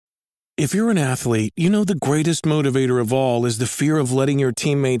If you're an athlete, you know the greatest motivator of all is the fear of letting your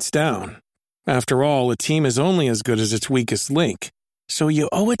teammates down. After all, a team is only as good as its weakest link. So you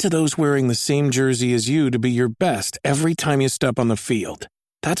owe it to those wearing the same jersey as you to be your best every time you step on the field.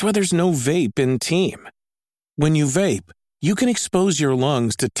 That's why there's no vape in team. When you vape, you can expose your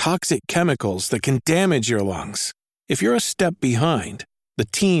lungs to toxic chemicals that can damage your lungs. If you're a step behind, the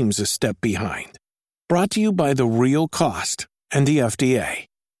team's a step behind. Brought to you by The Real Cost and the FDA.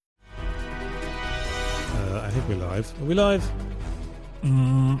 I think we're live. Are we live?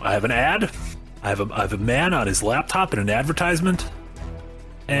 I have an ad. I have a man on his laptop and an advertisement.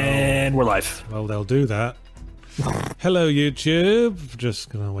 And we're live. Well, they'll do that. Hello, YouTube. Just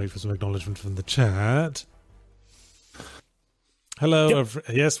going to wait for some acknowledgement from the chat. Hello. Yep.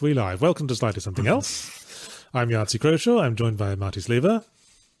 Yes, we live. Welcome to Slightly Something Else. I'm Yahtzee Croshaw. I'm joined by Marty Sleever.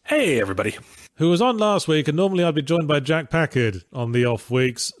 Hey, everybody. Who was on last week, and normally I'd be joined by Jack Packard on the off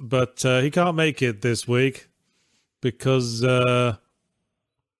weeks, but he can't make it this week because... Are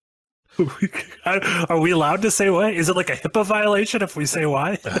we allowed to say why? Is it like a HIPAA violation if we say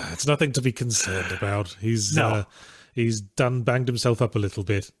why? It's nothing to be concerned about. He's banged himself up a little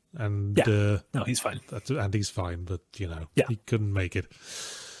bit, and no, he's fine. And he's fine, but he couldn't make it.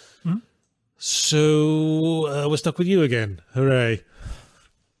 Mm-hmm. So we're stuck with you again. Hooray!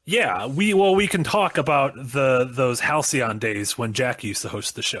 Yeah, we can talk about those Halcyon days when Jack used to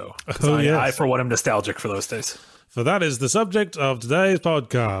host the show. Yes. I for one am nostalgic for those days. For that is the subject of today's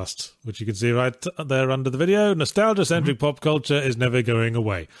podcast, which you can see right there under the video. Nostalgia-centric pop culture is never going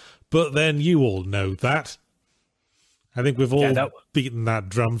away. But then you all know that. I think we've all beaten that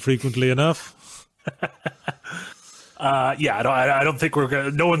drum frequently enough. I don't think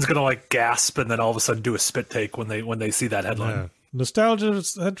no one's gonna like gasp and then all of a sudden do a spit take when they see that headline. No.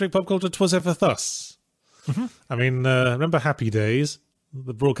 Nostalgia-centric pop culture, 'twas ever thus. Mm-hmm. I mean, remember Happy Days?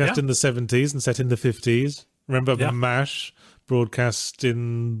 The broadcast in the 70s and set in the 50s. Remember MASH, broadcast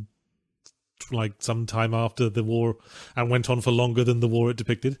in like some time after the war and went on for longer than the war it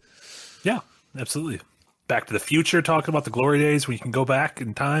depicted? Yeah, absolutely. Back to the Future, talking about the glory days when you can go back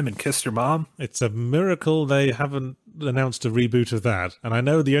in time and kiss your mom. It's a miracle they haven't announced a reboot of that. And I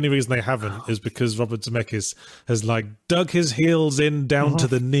know the only reason they haven't is because Robert Zemeckis has dug his heels in down to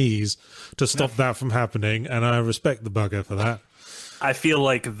the knees to stop that from happening. And I respect the bugger for that. I feel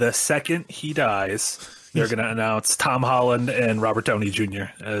like the second he dies, they're going to announce Tom Holland and Robert Downey Jr.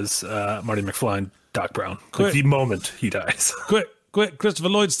 as Marty McFly and Doc Brown. Like the moment he dies. Quick, Christopher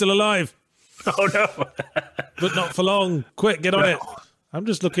Lloyd's still alive. Oh no. But not for long. Quick, get on it. I'm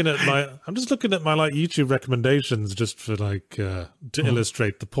just looking at my YouTube recommendations just for to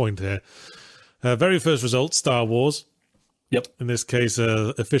illustrate the point here. Very first result, Star Wars. Yep. In this case,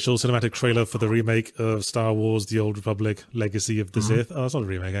 official cinematic trailer for the remake of Star Wars: The Old Republic: Legacy of the Sith. Oh, it's not a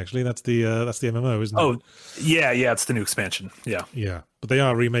remake actually. That's the MMO, isn't it? Oh, yeah, it's the new expansion. Yeah. Yeah. But they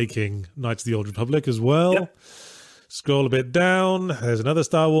are remaking Knights of the Old Republic as well. Yep. Scroll a bit down. There's another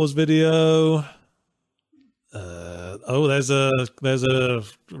Star Wars video. There's a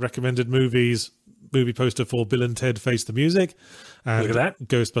recommended movie poster for Bill and Ted Face the Music. And look at that.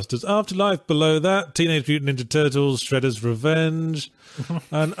 Ghostbusters Afterlife. Below that, Teenage Mutant Ninja Turtles, Shredder's Revenge.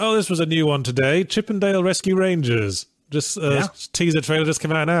 And this was a new one today, Chippendale Rescue Rangers. Just teaser trailer just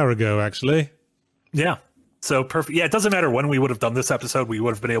came out an hour ago, actually. Yeah. So perfect. Yeah, it doesn't matter when we would have done this episode. We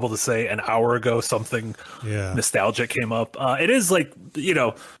would have been able to say an hour ago something nostalgic came up. It is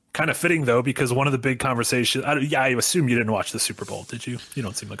kind of fitting though, because one of the big conversations. I assume you didn't watch the Super Bowl, did you? You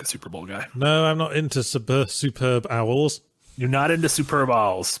don't seem like a Super Bowl guy. No, I'm not into superb owls. You're not into superb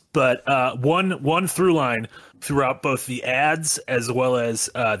owls, but one through line throughout both the ads as well as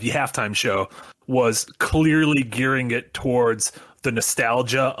the halftime show was clearly gearing it towards the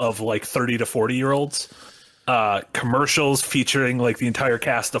nostalgia of 30 to 40-year-olds. Commercials featuring the entire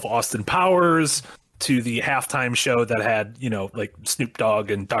cast of Austin Powers, to the halftime show that had Snoop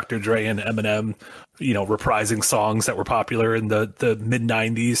Dogg and Dr. Dre and Eminem reprising songs that were popular in the mid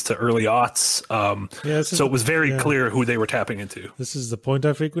 90s to early aughts. So it was very clear who they were tapping into. This is the point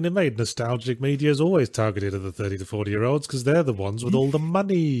I frequently made. Nostalgic media is always targeted at the 30 to 40-year-olds because they're the ones with all the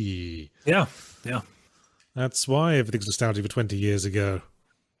money. Yeah. That's why everything's nostalgic for 20 years ago.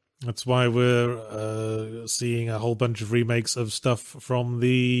 That's why we're seeing a whole bunch of remakes of stuff from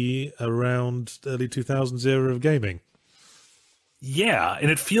the around early 2000s era of gaming. Yeah,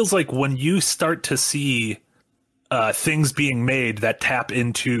 and it feels like when you start to see things being made that tap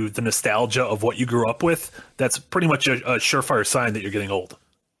into the nostalgia of what you grew up with, that's pretty much a surefire sign that you're getting old.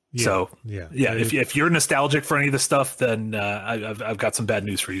 Yeah, if you're nostalgic for any of the stuff, then I've got some bad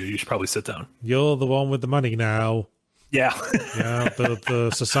news for you. You should probably sit down. You're the one with the money now. Yeah. Yeah,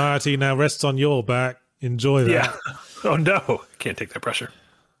 the society now rests on your back. Enjoy that. Yeah. Oh, no. Can't take that pressure.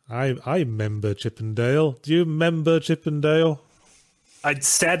 I remember Chippendale. Do you remember Chippendale? I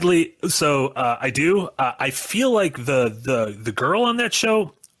do. I feel like the girl on that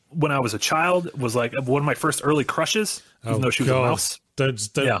show when I was a child was like one of my first early crushes, even though she was a mouse.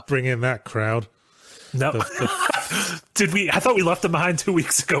 Don't bring in that crowd. No. Did we? I thought we left them behind 2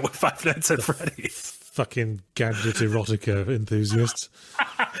 weeks ago with Five Nights at Freddy's. Fucking gadget erotica enthusiasts.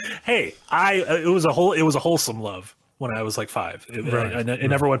 Hey, it was a wholesome love when I was like 5. It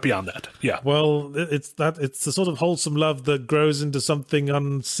never went beyond that. Yeah. Well, it's the sort of wholesome love that grows into something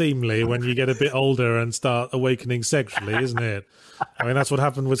unseemly when you get a bit older and start awakening sexually, isn't it? I mean, that's what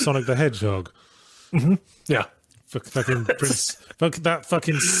happened with Sonic the Hedgehog. Mm-hmm. Yeah. Fucking that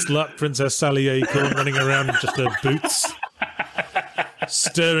fucking slut Princess Sally Acorn running around in just her boots,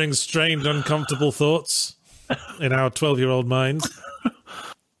 stirring strange, uncomfortable thoughts in our 12-year-old minds.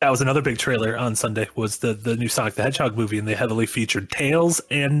 That was another big trailer on Sunday, was the new Sonic the Hedgehog movie, and they heavily featured Tails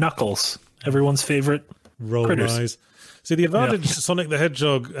and Knuckles, everyone's favorite critters. Eyes. See, the advantage Sonic the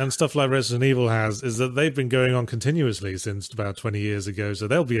Hedgehog and stuff like Resident Evil has is that they've been going on continuously since about 20 years ago, so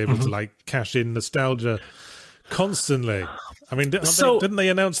they'll be able to like cash in nostalgia constantly. I mean, didn't they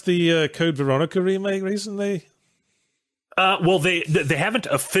announce the Code Veronica remake recently? Well, they haven't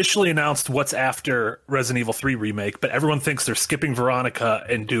officially announced what's after Resident Evil 3 remake, but everyone thinks they're skipping Veronica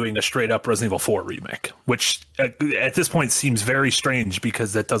and doing a straight-up Resident Evil 4 remake, which at this point seems very strange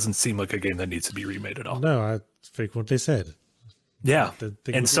because that doesn't seem like a game that needs to be remade at all. No, I frequently said. Yeah,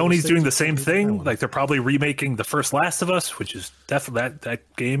 and Sony's doing the same thing. Like, they're probably remaking the first Last of Us, which is definitely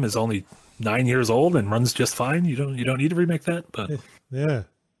that game is only 9 years old and runs just fine. You don't need to remake that, but yeah.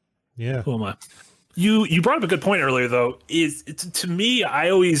 Who am I? You brought up a good point earlier, though. To me,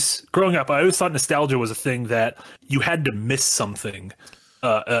 growing up, I always thought nostalgia was a thing that you had to miss something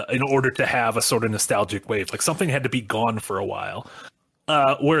in order to have a sort of nostalgic wave. Like, something had to be gone for a while.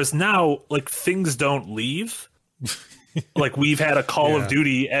 Whereas now, like, things don't leave. Like, we've had a Call of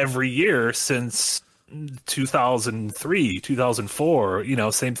Duty every year since 2003,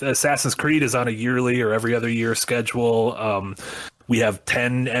 2004. Same. Assassin's Creed is on a yearly or every other year schedule. We have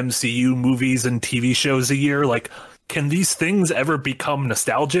 10 MCU movies and TV shows a year. Like, can these things ever become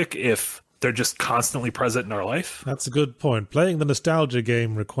nostalgic if they're just constantly present in our life? That's a good point. Playing the nostalgia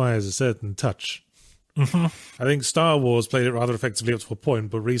game requires a certain touch. Mm-hmm. I think Star Wars played it rather effectively up to a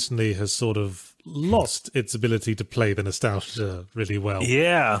point, but recently has sort of lost its ability to play the nostalgia really well.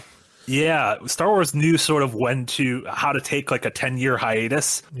 Yeah. Star Wars knew sort of how to take like a 10-year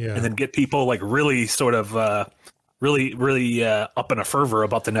hiatus and then get people like really sort of really up in a fervor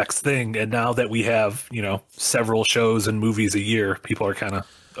about the next thing. And now that we have, several shows and movies a year, people are kind of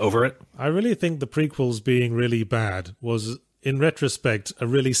over it. I really think the prequels being really bad was, in retrospect, a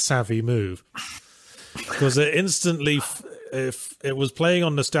really savvy move. Because it instantly, if it was playing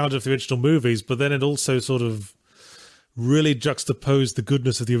on nostalgia for the original movies, but then it also sort of really juxtaposed the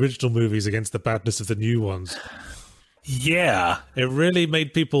goodness of the original movies against the badness of the new ones. Yeah. It really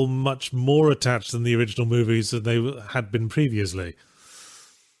made people much more attached than the original movies than they had been previously.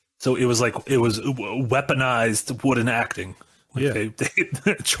 So it was weaponized wooden acting.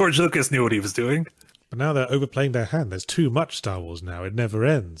 Like George Lucas knew what he was doing. But now they're overplaying their hand. There's too much Star Wars now. It never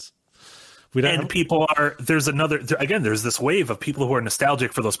ends. There's this wave of people who are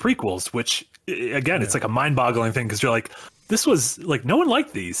nostalgic for those prequels, which, again, it's like a mind-boggling thing because you're like, this was, like, no one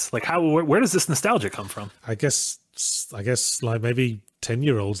liked these. Like, where does this nostalgia come from? I guess like maybe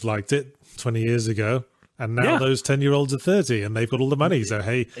 10-year-olds liked it 20 years ago, and now those 10-year-olds are 30 and they've got all the money. So,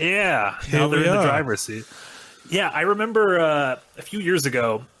 hey. Yeah, now they're in the driver's seat. Yeah, I remember a few years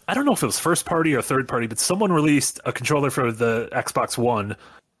ago, I don't know if it was first party or third party, but someone released a controller for the Xbox One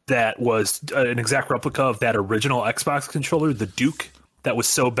that was an exact replica of that original Xbox controller, the Duke, that was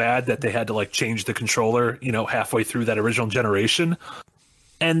so bad that they had to like change the controller, halfway through that original generation.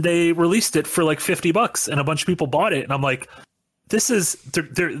 And they released it for like $50 and a bunch of people bought it. And I'm like,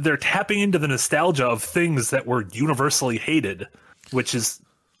 they're tapping into the nostalgia of things that were universally hated, which is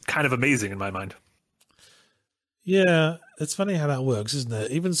kind of amazing in my mind. Yeah, it's funny how that works, isn't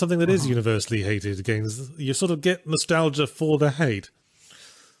it? Even something that is universally hated games, you sort of get nostalgia for the hate.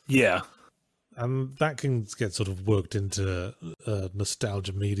 Yeah. And that can get sort of worked into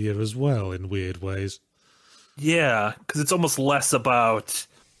nostalgia media as well in weird ways. Yeah, because it's almost less about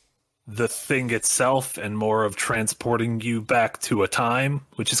the thing itself and more of transporting you back to a time,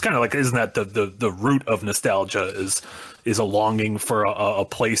 which is kind of like, isn't that the root of nostalgia is a longing for a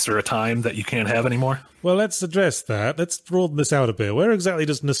place or a time that you can't have anymore? Well, let's address that. Let's broaden this out a bit. Where exactly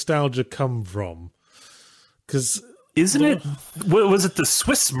does nostalgia come from? Because Isn't it? Was it the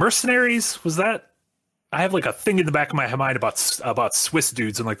Swiss mercenaries? Was that? I have like a thing in the back of my mind about Swiss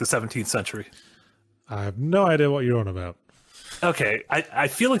dudes in like the 17th century. I have no idea what you're on about. Okay, I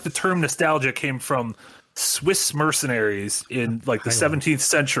feel like the term nostalgia came from Swiss mercenaries in like the 17th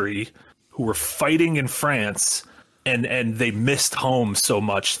century who were fighting in France, and they missed home so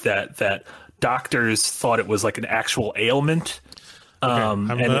much that doctors thought it was like an actual ailment. Okay.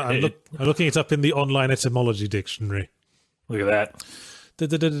 I'm looking it up in the online etymology dictionary. Look at that.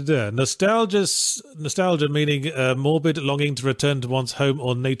 Nostalgia meaning morbid longing to return to one's home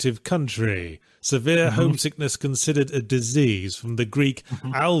or native country. Severe homesickness considered a disease, from the Greek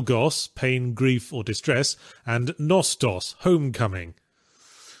algos, pain, grief, or distress, and nostos, homecoming.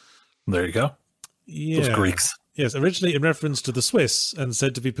 There you go. Yeah. Those Greeks. Yes, originally in reference to the Swiss and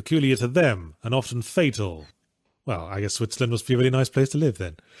said to be peculiar to them and often fatal. Well, I guess Switzerland must be a really nice place to live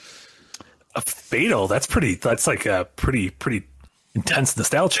then. Fatal? That's like a pretty intense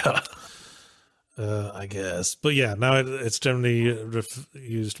nostalgia. I guess, but yeah, now it's generally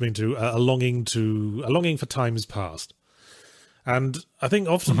used to mean a longing for times past, and I think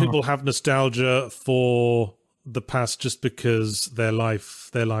often people have nostalgia for the past just because their lives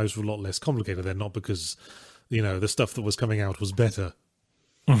were a lot less complicated. They're not because the stuff that was coming out was better.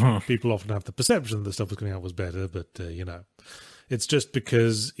 People often have the perception the stuff was coming out was better, but it's just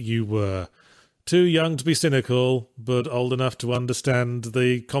because you were too young to be cynical, but old enough to understand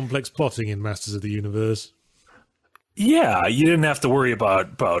the complex plotting in Masters of the Universe. Yeah, you didn't have to worry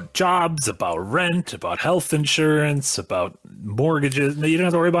about jobs, about rent, about health insurance, about mortgages. You didn't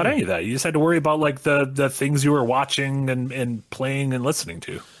have to worry about any of that. You just had to worry about like the things you were watching and playing and listening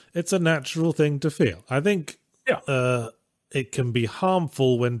to. It's a natural thing to feel. I think it can be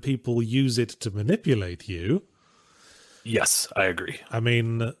harmful when people use it to manipulate you. Yes, I agree. I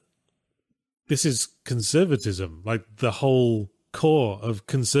mean, this is conservatism. Like, the whole core of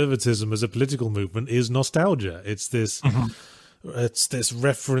conservatism as a political movement is nostalgia. It's this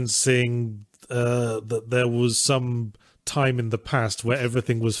referencing that there was some time in the past where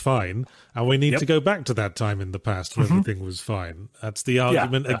everything was fine, and we need to go back to that time in the past where everything was fine. That's the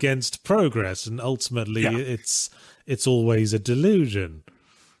argument against progress, and ultimately it's always a delusion.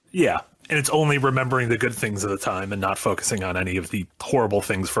 Yeah. And it's only remembering the good things of the time and not focusing on any of the horrible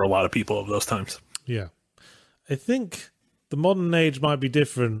things for a lot of people of those times. Yeah. I think the modern age might be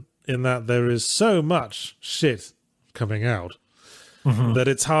different in that there is so much shit coming out that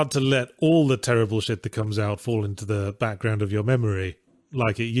it's hard to let all the terrible shit that comes out fall into the background of your memory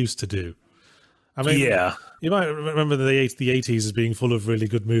like it used to do. I mean, you might remember the 80s as being full of really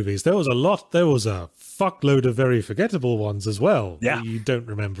good movies. There was a fuckload of very forgettable ones as well that you don't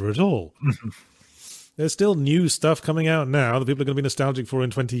remember at all. There's still new stuff coming out now that people are going to be nostalgic for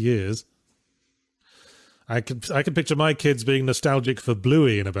in 20 years. I can picture my kids being nostalgic for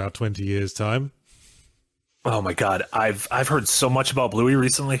Bluey in about 20 years' time. Oh my god, I've heard so much about Bluey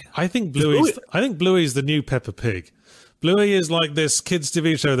recently. I think Bluey's the new Peppa Pig. Bluey is like this kids'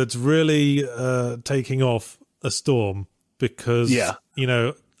 TV show that's really taking off a storm because,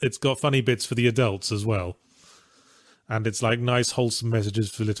 it's got funny bits for the adults as well. And it's like nice, wholesome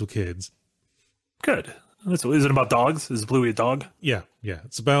messages for little kids. Good. Is it about dogs? Is Bluey a dog? Yeah.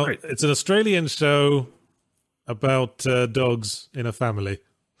 It's an Australian show about dogs in a family.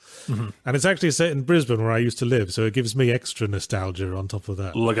 And it's actually set in Brisbane, where I used to live, so it gives me extra nostalgia on top of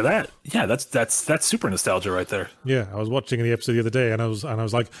that. Look at that! Yeah, that's super nostalgia right there. Yeah, I was watching the episode the other day, and I was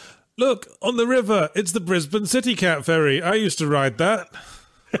like, "Look on the river! It's the Brisbane City Cat ferry. I used to ride that."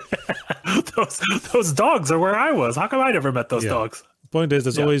 those dogs are where I was. How come I never met those dogs? The point is,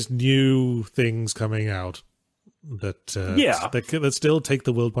 there's always new things coming out that still take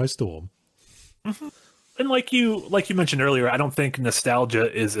the world by storm. And like you mentioned earlier, I don't think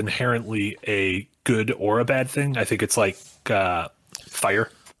nostalgia is inherently a good or a bad thing. I think it's like fire.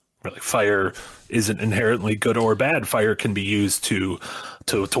 Really, fire isn't inherently good or bad. Fire can be used to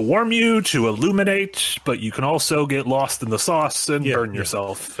warm you, to illuminate, but you can also get lost in the sauce and burn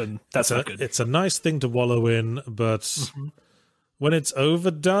yourself, and that's not good. It's a nice thing to wallow in, but when it's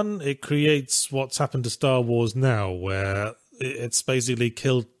overdone, it creates what's happened to Star Wars now, where it's basically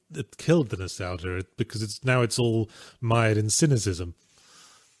killed the nostalgia because it's all mired in cynicism.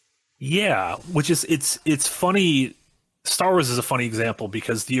 Yeah, which is it's funny. Star Wars is a funny example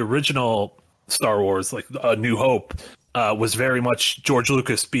because the original Star Wars, like A New Hope, was very much George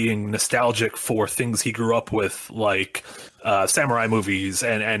Lucas being nostalgic for things he grew up with, like samurai movies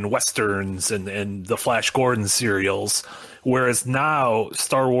and westerns and the Flash Gordon serials. Whereas now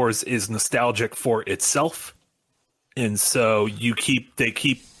Star Wars is nostalgic for itself, and so they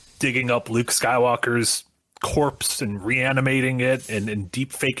keep digging up Luke Skywalker's corpse and reanimating it and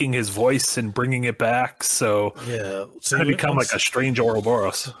deep faking his voice and bringing it back. So it's going to become like a strange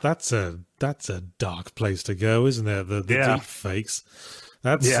Ouroboros. That's a dark place to go, isn't it? The deep fakes.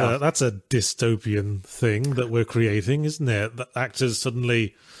 That's a dystopian thing that we're creating, isn't it? The actors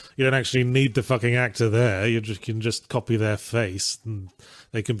suddenly, you don't actually need the fucking actor there. You can just copy their face, and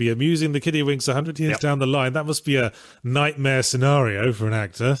they can be amusing the kiddywinks 100 years down the line. That must be a nightmare scenario for an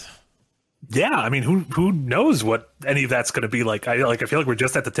actor. Yeah, I mean, who knows what any of that's going to be like? I feel like we're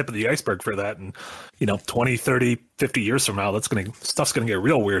just at the tip of the iceberg for that, and 20, 30, 50 years from now, stuff's going to get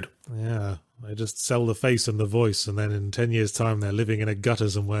real weird. Yeah. They just sell the face and the voice, and then in 10 years' time, they're living in a gutter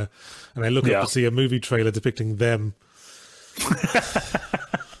somewhere, and they look up to see a movie trailer depicting them.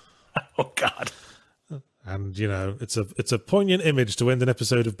 Oh, God. And, it's a poignant image to end an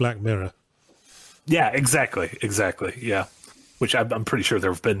episode of Black Mirror. Yeah, exactly. Yeah. Which I'm pretty sure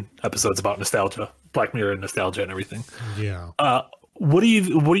there have been episodes about nostalgia, Black Mirror and nostalgia and everything. Yeah. What do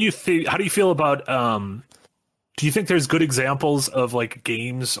you think? How do you feel about, do you think there's good examples of like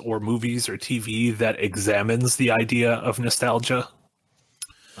games or movies or TV that examines the idea of nostalgia?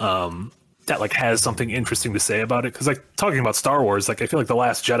 That like has something interesting to say about it? Because like talking about Star Wars, like I feel like The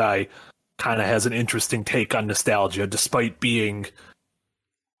Last Jedi kind of has an interesting take on nostalgia, despite being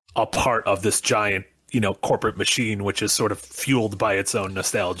a part of this giant, corporate machine, which is sort of fueled by its own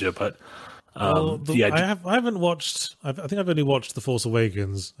nostalgia. But I haven't watched. I think I've only watched The Force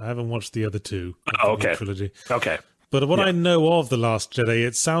Awakens. I haven't watched the other two. Okay. Trilogy. Okay. But what I know of The Last Jedi,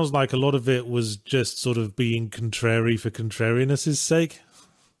 it sounds like a lot of it was just sort of being contrary for contrariness' sake.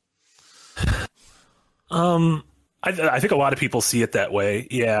 I think a lot of people see it that way.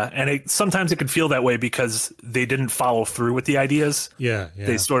 Yeah. And sometimes it can feel that way because they didn't follow through with the ideas. Yeah.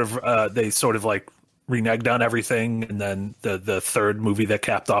 They sort of like reneged on everything, and then the third movie that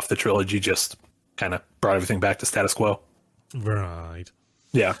capped off the trilogy just kind of brought everything back to status quo. Right.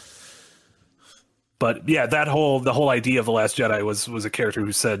 Yeah. But yeah, the whole idea of The Last Jedi was a character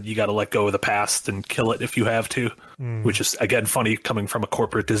who said you got to let go of the past and kill it if you have to, which is again funny coming from a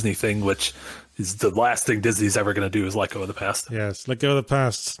corporate Disney thing, which is the last thing Disney's ever going to do is let go of the past. Yes, let go of the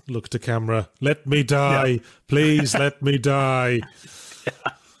past. Look to camera. Let me die, please. Let me die.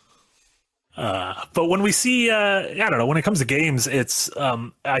 But when we see, I don't know, when it comes to games, it's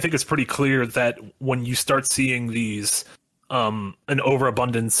I think it's pretty clear that when you start seeing these. An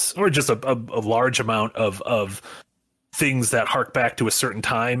overabundance or just a large amount of things that hark back to a certain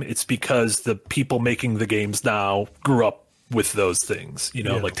time, it's because the people making the games now grew up with those things.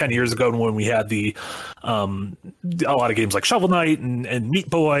 Like 10 years ago when we had a lot of games like Shovel Knight and Meat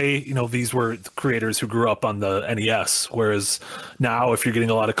Boy, these were creators who grew up on the NES. Whereas now if you're getting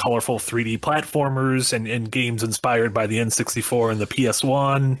a lot of colorful 3D platformers and games inspired by the N64 and the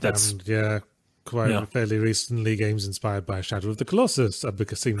PS1, that's... Quite fairly recently, games inspired by Shadow of the Colossus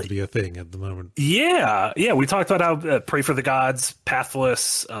seem to be a thing at the moment. Yeah. We talked about how Pray for the Gods,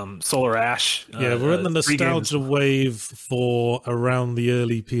 Pathless, Solar Ash. We're in the nostalgia wave for around the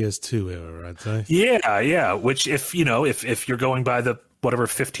early PS2 era, I'd say. Yeah. Which, if you're going by the whatever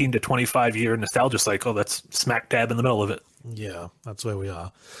 15 to 25 year nostalgia cycle, that's smack dab in the middle of it. Yeah, that's where we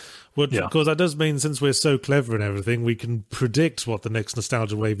are. Which, of course, that does mean since we're so clever and everything, we can predict what the next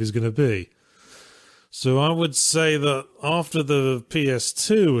nostalgia wave is going to be. So I would say that after the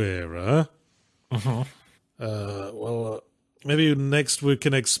PS2 era, maybe next we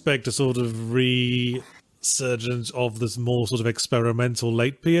can expect a sort of resurgence of this more sort of experimental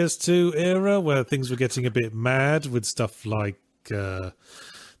late PS2 era, where things were getting a bit mad with stuff like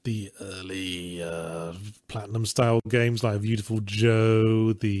the early Platinum-style games like Beautiful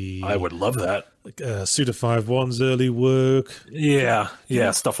Joe, I would love that. Suda 5-1's early work. Yeah,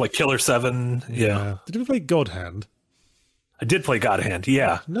 stuff like Killer 7. Yeah. Did you play God Hand? I did play God Hand,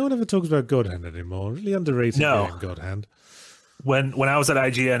 yeah. No one ever talks about God Hand anymore. Really underrated game, God Hand. When I was at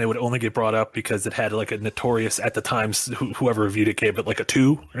IGN, it would only get brought up because it had like a notorious, at the time, whoever reviewed it gave it like a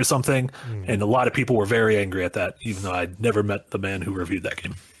 2 or something. And a lot of people were very angry at that, even though I'd never met the man who reviewed that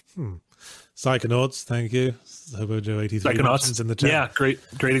game. Psychonauts, thank you. HoboJoe83 Psychonauts in the chat. Yeah,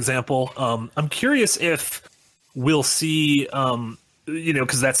 great example. I'm curious if we'll see,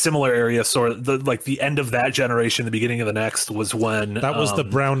 because that similar area, sort of the end of that generation, the beginning of the next was when that was the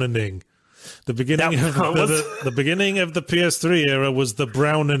Browning. The beginning of the beginning of the PS3 era was the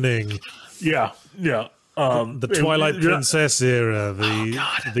Browning. Yeah. The Twilight Princess era,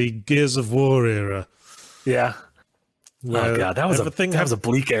 the Gears of War era. Yeah. Oh god, that was a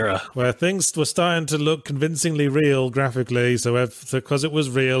bleak era where things were starting to look convincingly real graphically. So because it was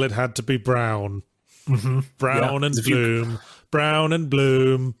real, it had to be brown, brown and bloom, brown and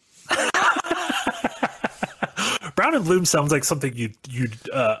bloom. Brown and Bloom sounds like something you'd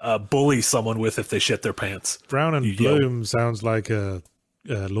bully someone with if they shit their pants. Brown and Bloom sounds like a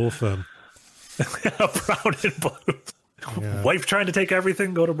law firm. Brown and Bloom. Yeah. Wife trying to take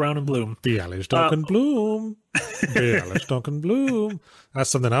everything, go to Brown and Bloom. Bialystok and Bloom. Bialystok and Bloom. That's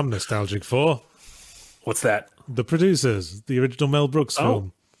something I'm nostalgic for. What's that? The Producers, the original Mel Brooks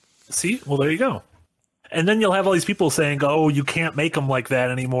film. See? Well, there you go. And then you'll have all these people saying, "Oh, you can't make them like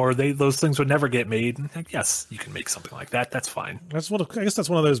that anymore. Those things would never get made." And yes, you can make something like that. That's fine. I guess that's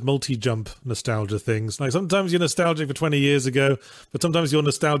one of those multi-jump nostalgia things. Like sometimes you're nostalgic for 20 years ago, but sometimes you're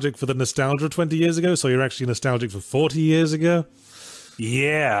nostalgic for the nostalgia of 20 years ago. So you're actually nostalgic for 40 years ago.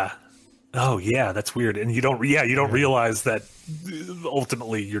 Yeah. Oh, yeah. That's weird. And you don't realize that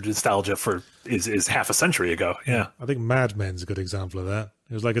ultimately your nostalgia is half a century ago. Yeah. I think Mad Men's a good example of that.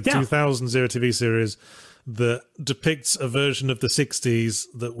 It was like a 2000s era TV series that depicts a version of the 60s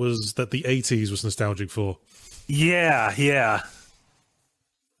that the 80s was nostalgic for. Yeah, yeah.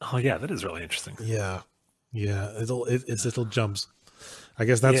 Oh, yeah, that is really interesting. Yeah, yeah. It's little jumps. I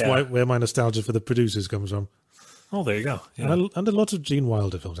guess that's where my nostalgia for the Producers comes from. Oh, there you go. Yeah. And a lot of Gene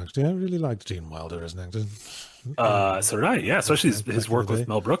Wilder films, actually. I really liked Gene Wilder as an actor. So did I, yeah. Especially his work with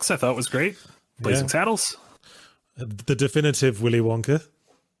Mel Brooks, I thought was great. Blazing Saddles. The definitive Willy Wonka.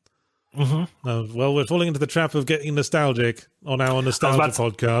 Mm-hmm. Well, we're falling into the trap of getting nostalgic on our nostalgia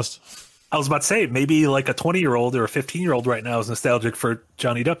podcast. I was about to say, maybe like a 20-year-old or a 15-year-old right now is nostalgic for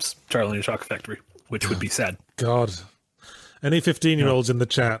Johnny Depp's Charlie and the Chocolate Factory, which would be sad. God. Any 15-year-olds in the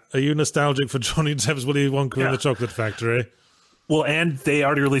chat, are you nostalgic for Johnny Depp's Willy Wonka and the Chocolate Factory? Well, and they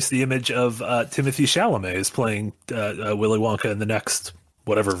already released the image of Timothée Chalamet is playing Willy Wonka in the next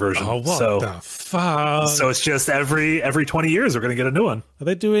whatever version. Oh, what the fuck? So it's just every 20 years we're going to get a new one. Are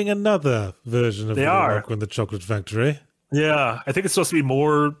they doing another version of Willy Wonka and the Chocolate Factory? Yeah, I think it's supposed to be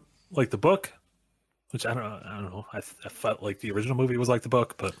more like the book, which I don't know. I felt like the original movie was like the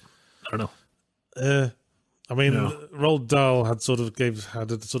book, but I don't know. I mean, Roald Dahl had sort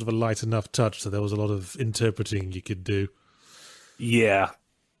of a light enough touch, so there was a lot of interpreting you could do. Yeah.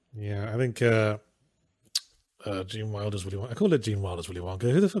 Yeah, I think Gene Wilder's Willy Wonka. I call it Gene Wilder's Willy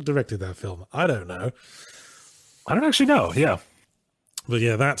Wonka. Who the fuck directed that film? I don't know. I don't actually know, yeah. But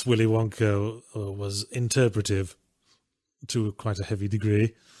yeah, that Willy Wonka was interpretive to quite a heavy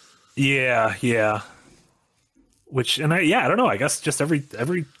degree. Yeah, yeah. Which, and I don't know. I guess just every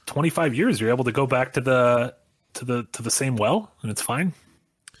 25 years you're able to go back to the same well, and it's fine.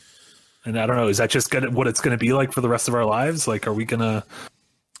 And I don't know, is that just what it's going to be like for the rest of our lives? Like, are we gonna?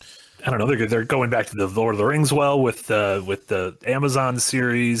 I don't know. They're going back to the Lord of the Rings well with the Amazon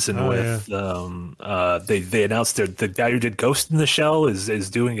series, and they announced the guy who did Ghost in the Shell is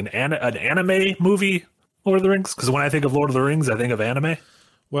doing an anime movie, Lord of the Rings. Because when I think of Lord of the Rings, I think of anime.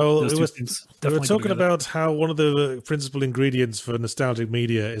 Well, we were talking about how one of the principal ingredients for nostalgic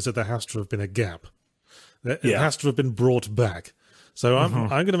media is that there has to have been a gap. It has to have been brought back. So I'm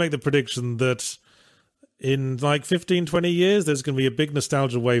going to make the prediction that in like 15, 20 years, there's going to be a big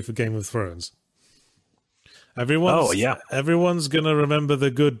nostalgia wave for Game of Thrones. Everyone's going to remember the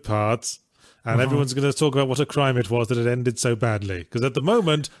good parts, and everyone's going to talk about what a crime it was that it ended so badly. Because at the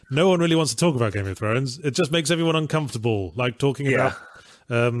moment, no one really wants to talk about Game of Thrones. It just makes everyone uncomfortable, like talking about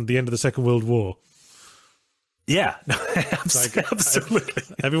the end of the Second World War. Yeah, absolutely.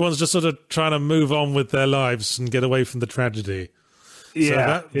 Everyone's just sort of trying to move on with their lives and get away from the tragedy.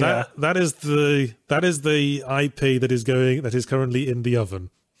 Yeah, so that is the IP that is currently in the oven.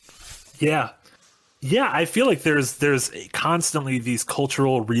 Yeah. Yeah, I feel like there's constantly these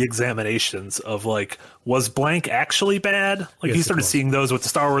cultural reexaminations of like, was blank actually bad? Like you started seeing those with the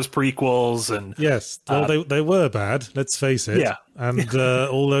Star Wars prequels, and they were bad. Let's face it. Yeah, and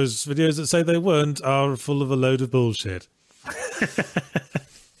all those videos that say they weren't are full of a load of bullshit.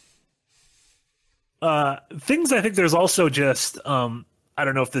 Things I think there's also just I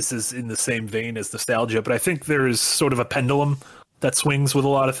don't know if this is in the same vein as nostalgia, but I think there's sort of a pendulum that swings with a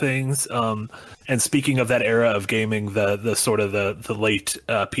lot of things. And speaking of that era of gaming, the sort of the late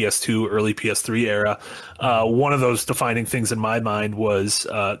PS2, early PS3 era, one of those defining things in my mind was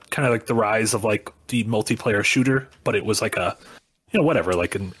kind of like the rise of like the multiplayer shooter, but it was like a,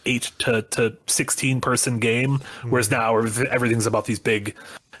 like an 8 to 16 person game, whereas now everything's about these big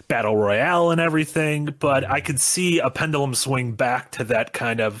battle royale and everything. But I could see a pendulum swing back to that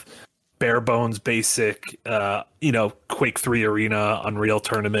kind of bare bones basic, Quake 3 Arena, Unreal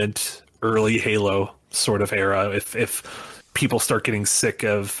Tournament, early Halo sort of era. If people start getting sick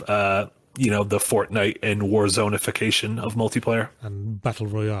of, the Fortnite and Warzone-ification of multiplayer. And Battle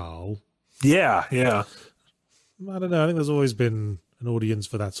Royale. Yeah, yeah. I don't know. I think there's always been an audience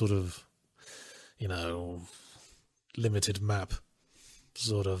for that sort of, limited map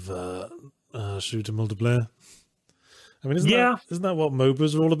sort of shooter multiplayer. I mean, isn't that what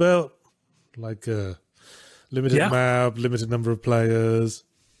MOBAs are all about? Like limited map, limited number of players.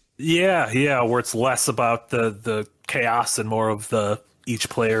 Yeah, where it's less about the chaos and more of the each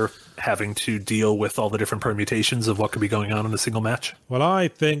player having to deal with all the different permutations of what could be going on in a single match. Well, I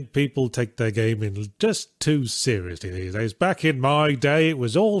think people take their gaming just too seriously these days. Back in my day, it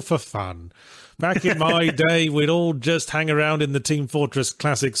was all for fun. Back in my day, we'd all just hang around in the Team Fortress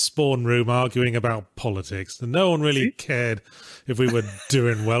Classic spawn room arguing about politics, and no one really cared if we were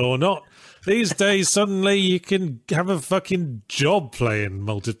doing well or not. These days, suddenly you can have a fucking job playing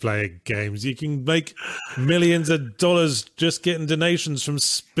multiplayer games. You can make millions of dollars just getting donations from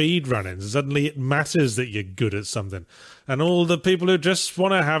speedrunning. Suddenly it matters that you're good at something. And all the people who just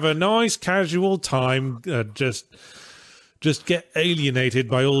want to have a nice casual time just get alienated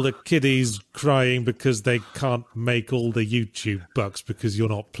by all the kiddies crying because they can't make all the YouTube bucks because you're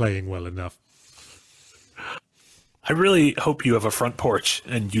not playing well enough. I really hope you have a front porch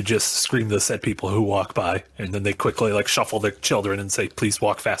and you just scream this at people who walk by, and then they quickly shuffle their children and say, "Please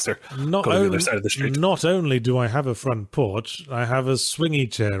walk faster." Go to the other side of the street. Not only do I have a front porch, I have a swingy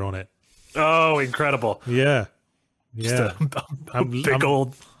chair on it. Oh, incredible! Yeah. Just a big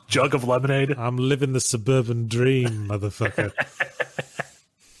old jug of lemonade. I'm living the suburban dream, motherfucker.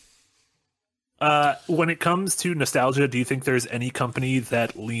 When it comes to nostalgia, do you think there's any company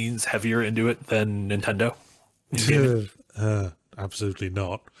that leans heavier into it than Nintendo? Absolutely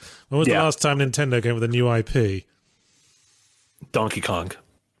not. When was the last time Nintendo came with a new IP? Donkey Kong,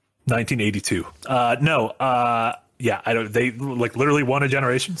 1982. No. Yeah, I don't. They literally won a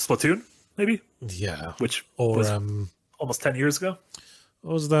generation. Splatoon, maybe. Yeah, which was almost 10 years ago.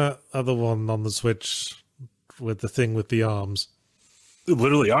 What was that other one on the Switch with the thing with the arms?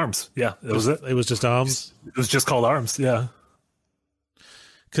 Literally arms. Yeah, that was it. It was just arms. It was just called arms. Yeah,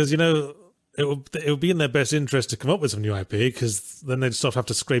 because it would be in their best interest to come up with some new IP, because then they'd sort of have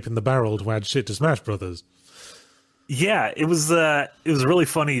to scrape in the barrel to add shit to Smash Brothers. Yeah, it was really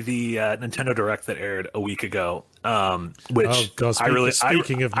funny, the Nintendo Direct that aired a week ago, which I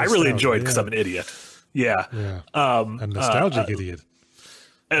really enjoyed because I'm an idiot. Yeah. A nostalgic idiot.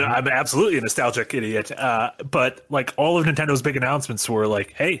 And I'm absolutely a nostalgic idiot. But all of Nintendo's big announcements were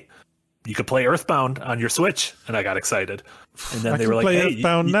like, "Hey, you could play Earthbound on your Switch," and I got excited. And then they were like, "Play "Hey,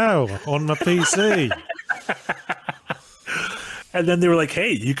 Earthbound now on my PC." And then they were like,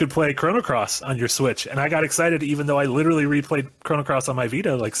 "Hey, you could play Chrono Cross on your Switch," and I got excited, even though I literally replayed Chrono Cross on my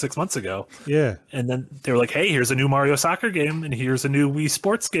Vita 6 months ago. Yeah. And then they were like, "Hey, here's a new Mario Soccer game, and here's a new Wii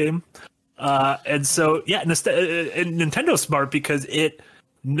Sports game." And so, yeah, and Nintendo's smart because it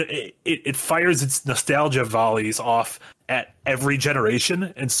fires its nostalgia volleys off at every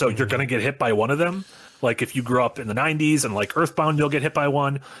generation, and so you're going to get hit by one of them. If you grew up in the 90s and Earthbound, you'll get hit by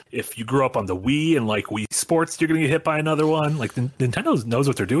one. If you grew up on the Wii and Wii Sports, you're going to get hit by another one. Nintendo knows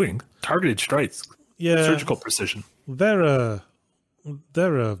what they're doing. Targeted strikes. Yeah. Surgical precision. They're a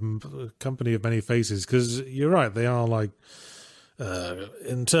company of many faces, because you're right, they are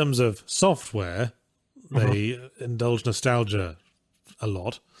in terms of software, they indulge nostalgia a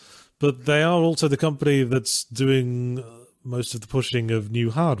lot, but they are also the company that's doing most of the pushing of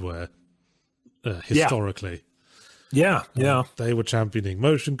new hardware historically. Yeah. They were championing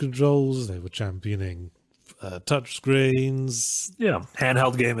motion controls, they were championing touch screens. Yeah,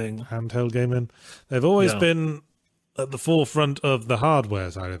 handheld gaming. They've always been at the forefront of the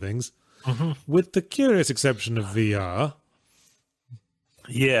hardware side of things, with the curious exception of VR.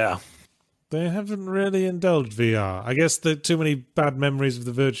 Yeah. They haven't really indulged VR. I guess there are too many bad memories of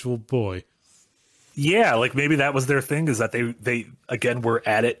the Virtual Boy. Yeah, maybe that was their thing, is that they again were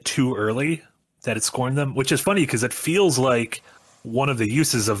at it too early, that it scorned them, which is funny because it feels like one of the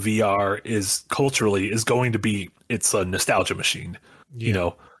uses of VR is going to be it's a nostalgia machine. Yeah.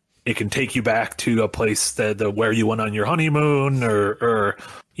 It can take you back to a place that where you went on your honeymoon, or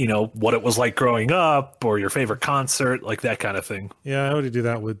what it was like growing up, or your favorite concert, that kind of thing. Yeah, I already do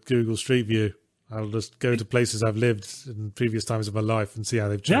that with Google Street View. I'll just go to places I've lived in previous times of my life and see how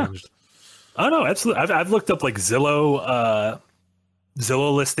they've changed. Yeah. Oh no, absolutely. I've looked up Zillow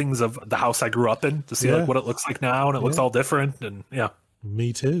listings of the house I grew up in to see what it looks like now, and it looks all different. And yeah,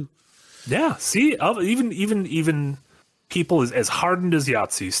 me too. Yeah, see, even people as hardened as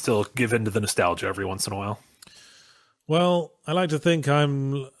Yahtzee still give in to the nostalgia every once in a while. Well, I like to think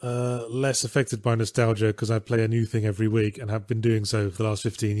I'm less affected by nostalgia because I play a new thing every week and have been doing so for the last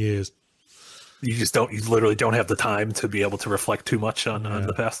 15 years. You literally don't have the time to be able to reflect too much on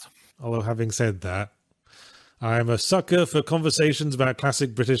the past. Although, having said that, I'm a sucker for conversations about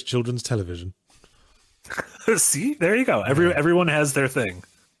classic British children's television. See, there you go. Everyone has their thing.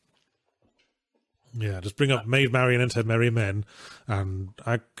 Yeah, just bring up Maid, Marry, and Enter Merry Men, and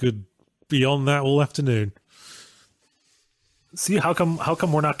I could be on that all afternoon. See, how come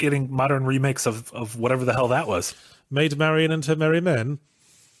we're not getting modern remakes of whatever the hell that was? Maid, Marry, and Enter Merry Men?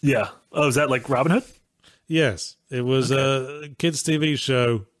 Yeah. Oh, is that like Robin Hood? Yes, it was a kids' TV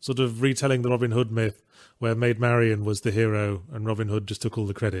show, sort of retelling the Robin Hood myth, where Maid Marian was the hero and Robin Hood just took all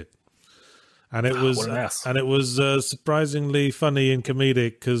the credit. And it was surprisingly funny and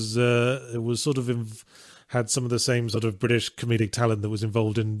comedic because it was sort of had some of the same sort of British comedic talent that was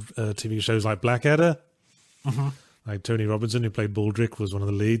involved in TV shows like Blackadder. Mm-hmm. Like Tony Robinson, who played Baldrick, was one of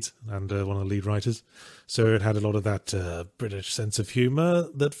the leads and one of the lead writers. So it had a lot of that British sense of humour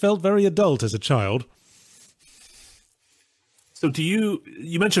that felt very adult as a child. So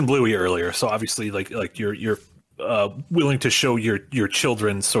you mentioned Bluey earlier, so obviously like you're willing to show your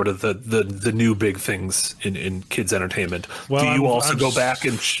children sort of the new big things in kids entertainment. Well, do you also go back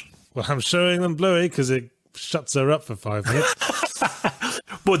and well, I'm showing them Bluey because it shuts her up for 5 minutes.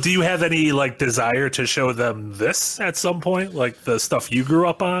 Well, do you have any like desire to show them this at some point, like the stuff you grew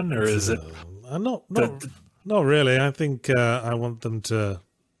up on, or is it not really? I think I want them to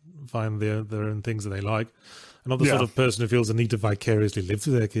find their own things that they like. I'm not the sort of person who feels the need to vicariously live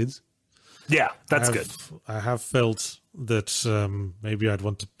through their kids. Yeah, that's good. I have felt that maybe I'd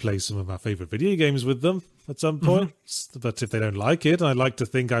want to play some of my favorite video games with them at some point. Mm-hmm. But if they don't like it, I'd like to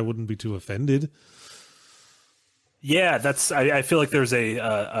think I wouldn't be too offended. Yeah, that's. I feel like there's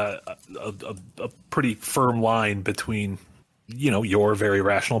a pretty firm line between, your very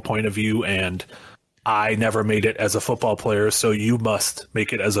rational point of view and I never made it as a football player, so you must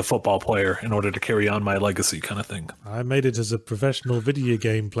make it as a football player in order to carry on my legacy kind of thing. I made it as a professional video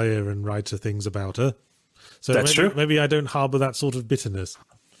game player and writer things about her. So that's true. Maybe I don't harbor that sort of bitterness.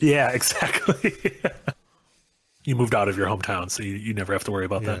 Yeah, exactly. You moved out of your hometown, so you never have to worry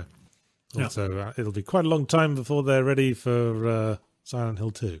about that. Also, it'll be quite a long time before they're ready for Silent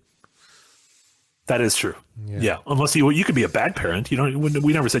Hill 2. That is true. Yeah. Unless you could be a bad parent.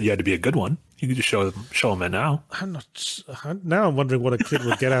 We never said you had to be a good one. You could just show them it now. Now I'm wondering what a kid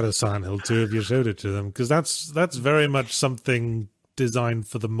would get out of Silent Hill 2 if you showed it to them, because that's very much something designed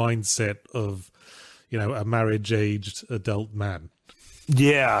for the mindset of, a marriage-aged adult man.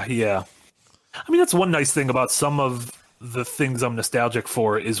 Yeah. I mean, that's one nice thing about some of the things I'm nostalgic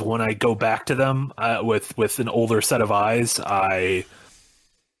for is when I go back to them with an older set of eyes, I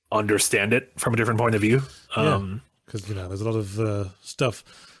understand it from a different point of view. Because there's a lot of stuff.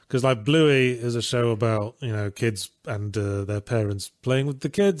 Because like Bluey is a show about kids and their parents playing with the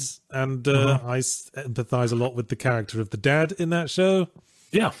kids, and I empathize a lot with the character of the dad in that show.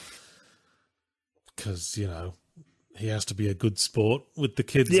 Yeah, because he has to be a good sport with the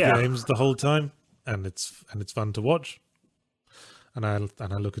kids' games the whole time, and it's fun to watch. And I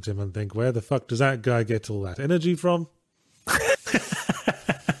look at him and think, where the fuck does that guy get all that energy from?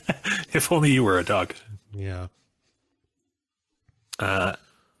 If only you were a dog. Yeah.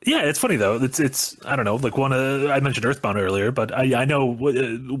 Yeah, it's funny though. It's I don't know. Like I mentioned Earthbound earlier, but I know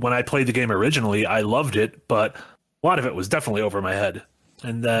when I played the game originally, I loved it, but a lot of it was definitely over my head.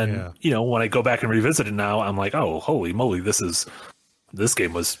 And then when I go back and revisit it now, I'm like, oh, holy moly, this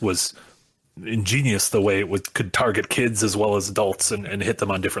game was ingenious the way it could target kids as well as adults and hit them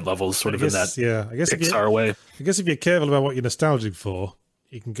on different levels, sort of in that Pixar way. I guess if you're careful about what you're nostalgic for,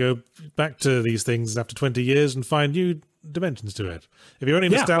 you can go back to these things after 20 years and find new dimensions to it. If you're only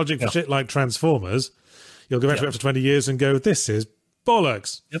nostalgic for shit like Transformers, you'll go back to it after 20 years and go, this is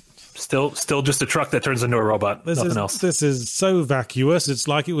bollocks. Yep. Still just a truck that turns into a robot. Nothing else. This is so vacuous. It's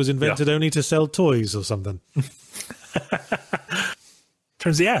like it was invented only to sell toys or something.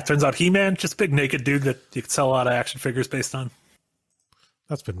 Turns out He-Man, just a big naked dude that you could sell a lot of action figures based on.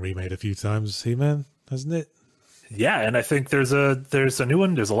 That's been remade a few times, He-Man, hasn't it? Yeah, and I think there's a new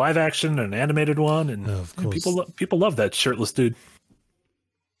one. There's a live action and an animated one, and of course. people love that shirtless dude.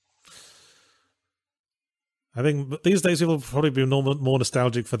 I think these days people will probably be more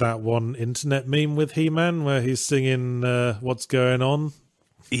nostalgic for that one internet meme with He-Man where he's singing "What's Going On."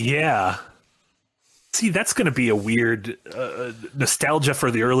 Yeah. See, that's going to be a weird nostalgia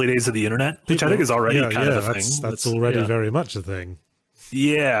for the early days of the internet, which I think is already kind of a thing. That's already very much a thing.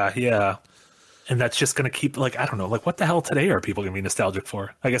 Yeah. And that's just going to keep, I don't know, what the hell today are people going to be nostalgic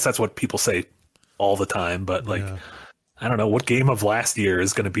for? I guess that's what people say all the time, but I don't know, what game of last year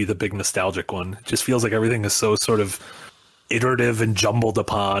is going to be the big nostalgic one? It just feels like everything is so sort of iterative and jumbled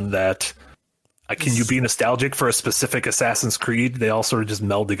upon that. Can you be nostalgic for a specific Assassin's Creed? They all sort of just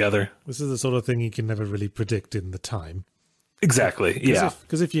meld together. This is the sort of thing you can never really predict in the time. Exactly, yeah.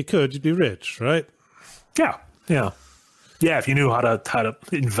 Because if you could, you'd be rich, right? Yeah. If you knew how to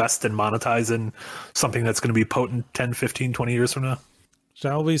invest and monetize in something that's going to be potent 10, 15, 20 years from now.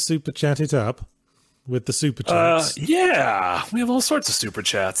 Shall we super chat it up with the super chats? Yeah, we have all sorts of super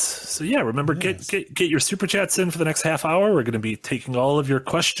chats. So remember, get your super chats in for the next half hour. We're going to be taking all of your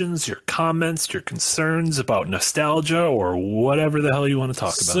questions, your comments, your concerns about nostalgia or whatever the hell you want to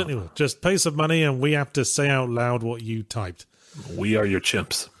talk about. Certainly will. Just pay some money and we have to say out loud what you typed. We are your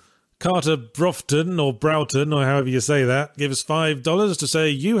chimps. Carter Brofton, or Broughton, or however you say that, gives $5 to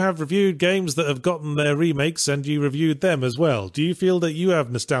say you have reviewed games that have gotten their remakes and you reviewed them as well. Do you feel that you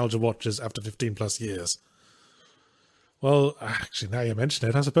have nostalgia watches after 15 plus years? Well, actually, now you mention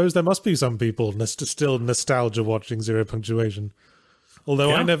it, I suppose there must be some people still nostalgia watching Zero Punctuation. Although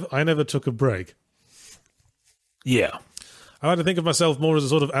I never took a break. Yeah. I like to think of myself more as a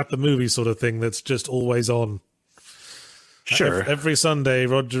sort of at the movie sort of thing that's just always on. Sure. Every Sunday,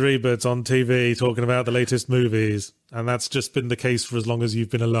 Roger Ebert's on TV talking about the latest movies, and that's just been the case for as long as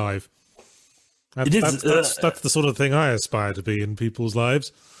you've been alive. That's the sort of thing I aspire to be in people's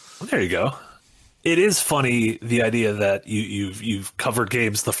lives. There you go. It is funny, the idea that you've covered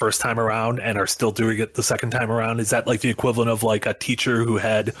games the first time around and are still doing it the second time around. Is that like the equivalent of like a teacher who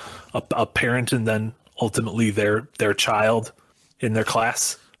had a parent and then ultimately their child in their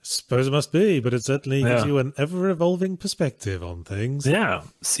class? Suppose it must be, but it certainly gives you an ever-evolving perspective on things. Yeah.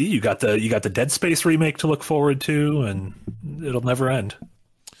 See, you got the Dead Space remake to look forward to, and it'll never end.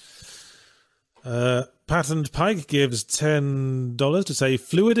 Patent Pike gives $10 to say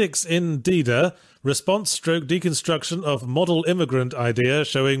Fluidics in Dida, response/deconstruction of model immigrant idea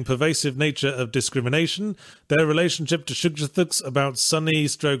showing pervasive nature of discrimination, their relationship to Shugthuks about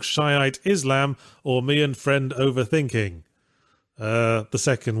Sunni/Shiite Islam, or me and friend overthinking. The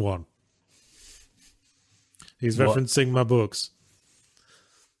second one. He's referencing my books.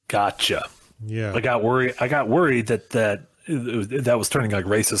 Gotcha. Yeah. I got worried that was turning like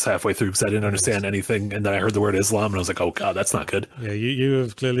racist halfway through because I didn't understand anything, and then I heard the word Islam and I was like, oh god, that's not good. Yeah, you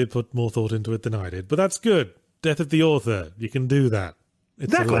have clearly put more thought into it than I did, but that's good. Death of the author. You can do that.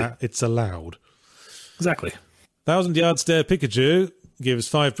 Exactly. It's allowed. Exactly. 1,000-yard stare Pikachu gives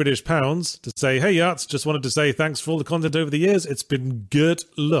 £5 to say, hey, Yarts, just wanted to say thanks for all the content over the years. It's been good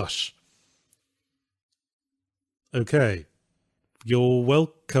lush. Okay. You're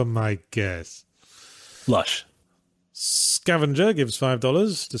welcome, I guess. Lush. Scavenger gives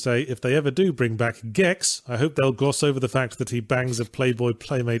 $5 to say, if they ever do bring back Gex, I hope they'll gloss over the fact that he bangs a Playboy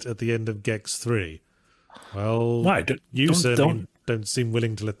Playmate at the end of Gex 3. Well, why? You certainly don't seem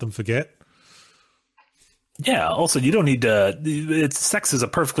willing to let them forget. Yeah, also, you don't need to... sex is a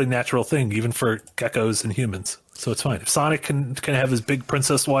perfectly natural thing, even for geckos and humans. So it's fine. If Sonic can have his big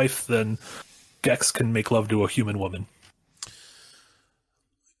princess wife, then Gex can make love to a human woman.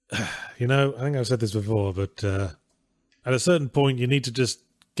 You know, I think I've said this before, but at a certain point, you need to just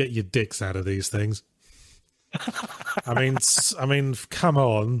get your dicks out of these things. I mean, come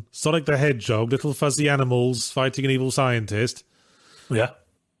on. Sonic the Hedgehog, little fuzzy animals fighting an evil scientist. Yeah.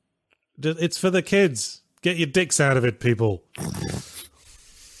 It's for the kids. Get your dicks out of it, people.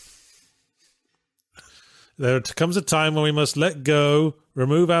 There comes a time when we must let go,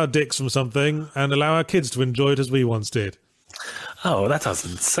 remove our dicks from something, and allow our kids to enjoy it as we once did. Oh, that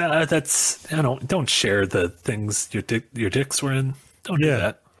doesn't... That's... Don't share the things your dicks were in. Don't do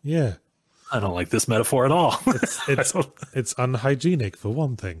that. Yeah. I don't like this metaphor at all. It's unhygienic, for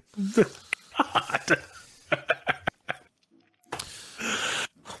one thing. I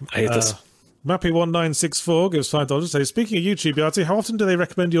hate this. Mappy1964 gives $5 to say, speaking of YouTube, Yahtzee, how often do they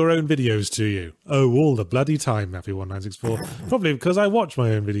recommend your own videos to you? Oh, all the bloody time, Mappy1964. Probably because I watch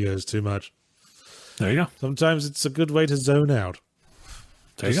my own videos too much. There you go. Sometimes it's a good way to zone out.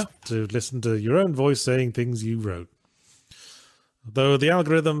 There you go. To listen to your own voice saying things you wrote. Though the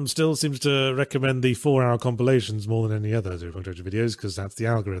algorithm still seems to recommend the 4-hour compilations more than any other Zero Punctuation videos, because that's the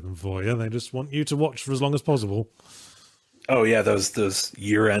algorithm for you. They just want you to watch for as long as possible. Oh, yeah, those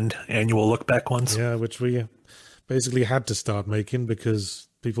year-end annual look-back ones. Yeah, which we basically had to start making because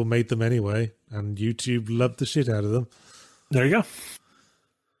people made them anyway, and YouTube loved the shit out of them. There you go.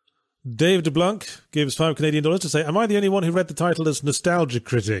 Dave DeBlanc gives $5 Canadian to say, am I the only one who read the title as Nostalgia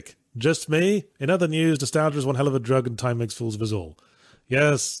Critic? Just me? In other news, nostalgia is one hell of a drug and time makes fools of us all.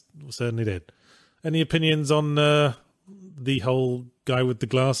 Yes, certainly did. Any opinions on the whole guy with the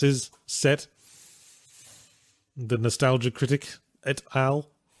glasses set? The Nostalgia Critic et al.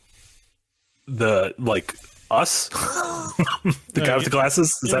 Us? The guy with the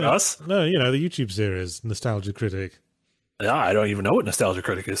glasses? Is that us? No, the YouTube series, Nostalgia Critic. Yeah, I don't even know what Nostalgia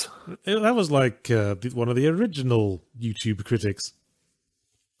Critic is. That was like one of the original YouTube critics.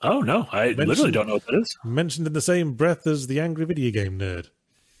 Oh, no. I literally don't know what that is. Mentioned in the same breath as the Angry Video Game Nerd.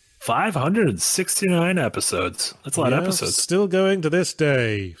 569 episodes. That's a lot of episodes. Still going to this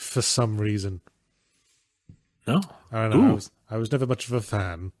day, for some reason. No? I don't know. I was never much of a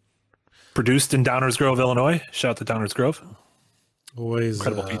fan. Produced in Downers Grove, Illinois. Shout out to Downers Grove. Always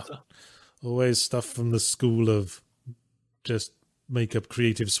incredible pizza. Always stuff from the school of just make up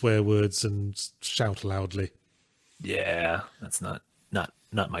creative swear words and shout loudly. Yeah, that's not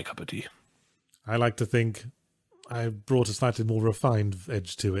my cup of tea. I like to think I brought a slightly more refined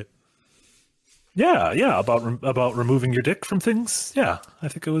edge to it. Yeah, about removing your dick from things. Yeah, I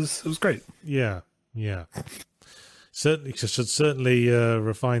think it was great. Yeah. Certainly should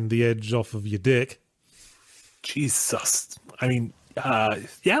refine the edge off of your dick. Jesus, I mean,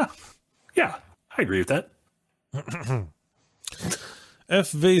 yeah, I agree with that.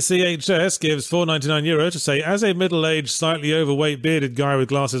 FVCHS gives €4.99 to say, as a middle-aged, slightly overweight, bearded guy with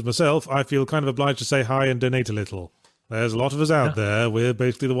glasses myself, I feel kind of obliged to say hi and donate a little. There's a lot of us out there. We're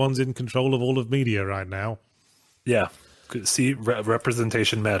basically the ones in control of all of media right now. Yeah. See,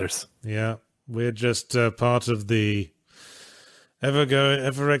 representation matters. Yeah. We're just part of the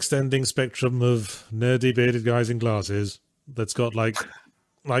ever-extending spectrum of nerdy, bearded guys in glasses that's got, like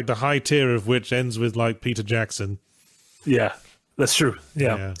the high tier of which ends with, like, Peter Jackson. Yeah. That's true.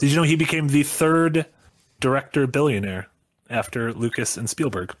 Yeah. Did you know he became the third director billionaire after Lucas and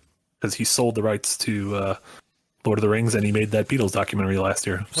Spielberg? Because he sold the rights to Lord of the Rings and he made that Beatles documentary last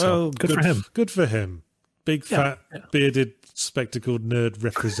year. So well, good for him. Good for him. Big, fat, bearded, spectacled nerd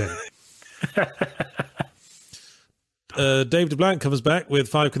represent. Dave DeBlanc comes back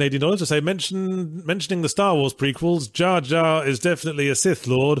with $5 Canadian to say, mentioning the Star Wars prequels, Jar Jar is definitely a Sith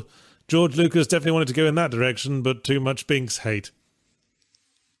Lord. George Lucas definitely wanted to go in that direction, but too much Binks hate.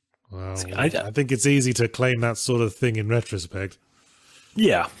 Well, I think it's easy to claim that sort of thing in retrospect.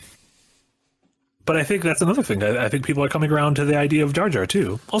 Yeah. But I think that's another thing. I think people are coming around to the idea of Jar Jar,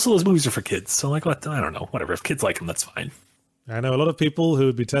 too. Also, those movies are for kids. So, like, what? I don't know. Whatever. If kids like them, that's fine. I know a lot of people who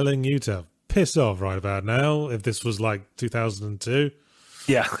would be telling you to piss off right about now if this was, like, 2002.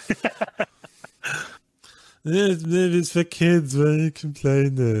 Yeah. It's for kids. Why are you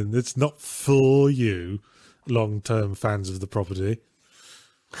complaining? It's not for you, long-term fans of the property.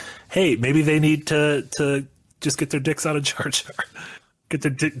 Hey, maybe they need to just get their dicks out of Jar Jar. Get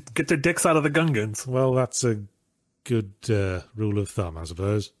their dicks out of the Gungans. Well, that's a good rule of thumb, I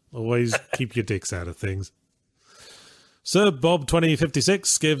suppose. Always keep your dicks out of things. Sir Bob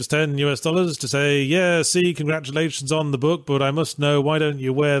 2056 gives $10 to say, yeah, see, congratulations on the book, but I must know, why don't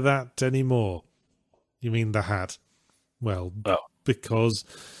you wear that anymore? You mean the hat? Well, because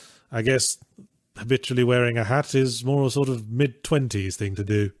I guess habitually wearing a hat is more a sort of mid-20s thing to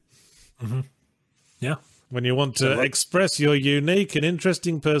do. Mm-hmm. Yeah. When you want to express your unique and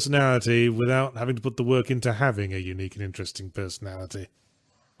interesting personality without having to put the work into having a unique and interesting personality.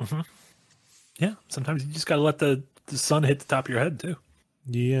 Mm-hmm. Yeah, sometimes you just got to let the sun hit the top of your head, too.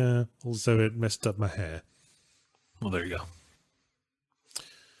 Yeah, also it messed up my hair. Well, there you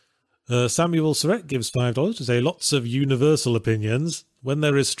go. Samuel Surrett gives $5 to say, lots of universal opinions. When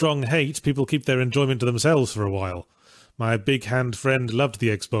there is strong hate, people keep their enjoyment to themselves for a while. My big hand friend loved the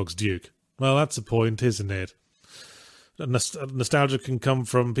Xbox Duke. Well, that's a point, isn't it? Nostalgia can come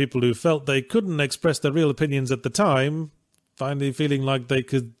from people who felt they couldn't express their real opinions at the time, finally feeling like they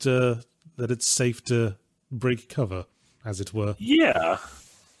could, that it's safe to break cover, as it were. Yeah.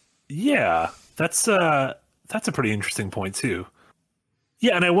 That's a pretty interesting point, too.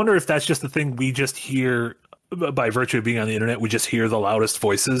 Yeah, and I wonder if that's just the thing we just hear by virtue of being on the internet. We just hear the loudest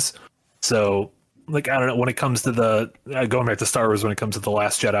voices. So, like, I don't know, when it comes to going back to Star Wars, when it comes to The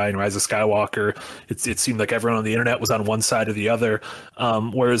Last Jedi and Rise of Skywalker, it seemed like everyone on the internet was on one side or the other.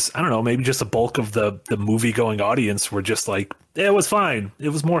 Whereas, I don't know, maybe just a bulk of the movie-going audience were just like, it was fine. It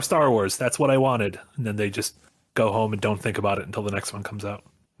was more Star Wars. That's what I wanted. And then they just go home and don't think about it until the next one comes out.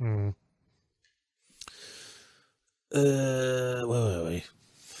 Where were we?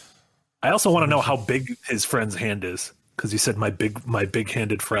 I also want to know how big his friend's hand is, because he said my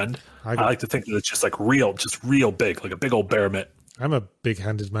big-handed friend. I like to think that it's just like real big, like a big old bear mitt. I'm a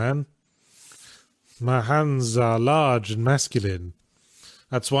big-handed man. My hands are large and masculine.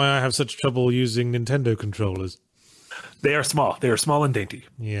 That's why I have such trouble using Nintendo controllers. They are small. They are small and dainty.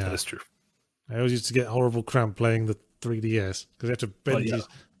 Yeah, that is true. I always used to get horrible cramp playing the 3DS because you have to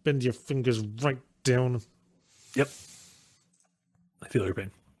bend your fingers right down. Yep. I feel your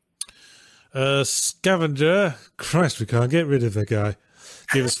pain. Scavenger, Christ, we can't get rid of that guy.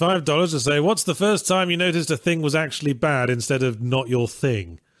 Give us $5 to say, what's the first time you noticed a thing was actually bad instead of not your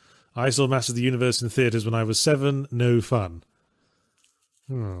thing? I saw Master of the Universe in theatres when I was 7, no fun.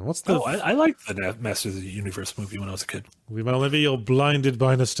 What's the? I liked the Masters of the Universe movie when I was a kid. Well, maybe you're blinded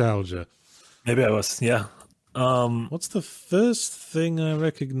by nostalgia. Maybe I was. Yeah. What's the first thing I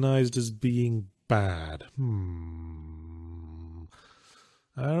recognized as being bad?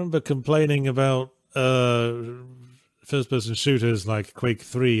 I remember complaining about first-person shooters like Quake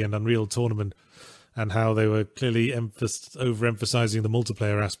 3 and Unreal Tournament, and how they were clearly overemphasizing the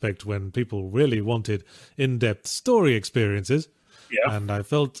multiplayer aspect when people really wanted in-depth story experiences. Yeah. And I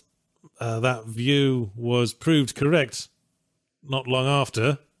felt that view was proved correct not long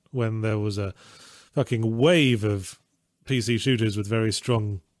after, when there was a fucking wave of PC shooters with very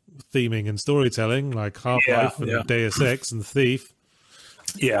strong theming and storytelling, like Half-Life and Deus Ex and Thief.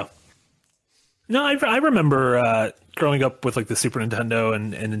 Yeah. No, I remember growing up with like the Super Nintendo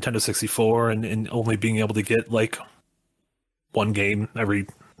and Nintendo 64 and only being able to get like one game every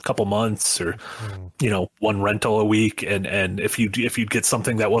couple months or one rental a week, and if you'd get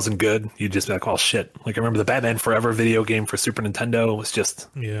something that wasn't good, you'd just be like, oh shit. Like I remember the Batman Forever video game for Super Nintendo was just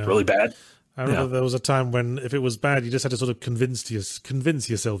really bad. I remember there was a time when if it was bad, you just had to sort of convince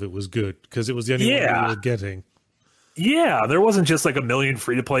yourself it was good, because it was the only one you were getting. Yeah, there wasn't just like a million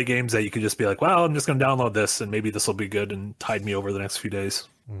free-to-play games that you could just be like, well, I'm just going to download this and maybe this will be good and tide me over the next few days.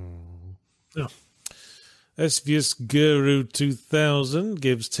 Yeah. Esvius Guru 2000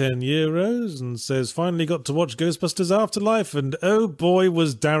 gives €10 and says, finally got to watch Ghostbusters Afterlife, and oh boy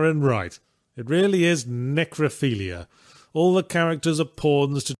was Darren right. It really is necrophilia. All the characters are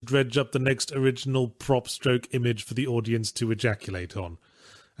pawns to dredge up the next original prop stroke image for the audience to ejaculate on.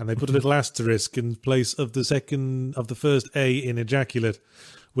 And they put a little asterisk in place of the first A in ejaculate,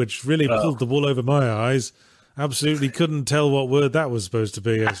 which really pulled the wool over my eyes. Absolutely couldn't tell what word that was supposed to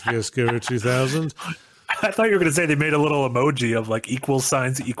be, SVS Guru 2000. I thought you were going to say they made a little emoji of like equal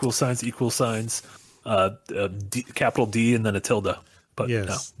signs, capital D, and then a tilde. But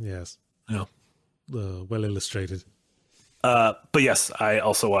yes. No. Well illustrated. But yes, I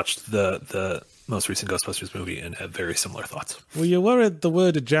also watched the most recent Ghostbusters movie and have very similar thoughts. Were you worried the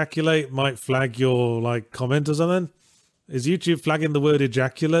word ejaculate might flag your comment or something? Is YouTube flagging the word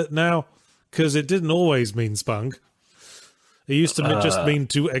ejaculate now? Because it didn't always mean spunk. It used to just mean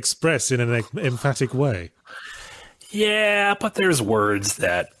to express in an emphatic way. Yeah, but there's words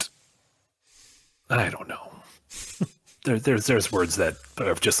that I don't know. there's words that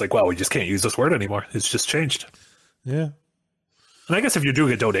are just like, well, we just can't use this word anymore. It's just changed. Yeah. And I guess if you're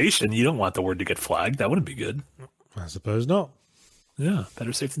doing a donation, you don't want the word to get flagged. That wouldn't be good. I suppose not. Yeah,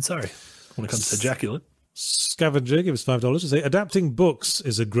 better safe than sorry when it comes to ejaculate. Scavenger gives $5 to say, adapting books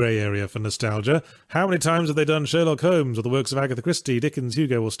is a grey area for nostalgia. How many times have they done Sherlock Holmes or the works of Agatha Christie, Dickens,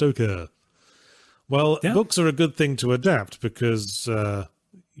 Hugo, or Stoker? Well, books are a good thing to adapt because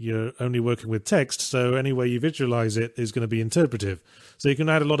you're only working with text, so any way you visualize it is going to be interpretive. So you can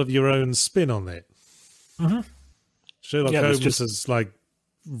add a lot of your own spin on it. Mm-hmm. Sherlock Holmes has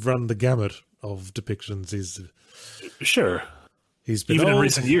run the gamut of depictions. He's been even old, in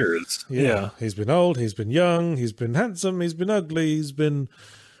recent years. Yeah. He's been old, he's been young, he's been handsome, he's been ugly, he's been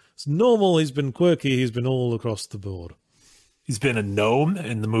normal, he's been quirky, he's been all across the board. He's been a gnome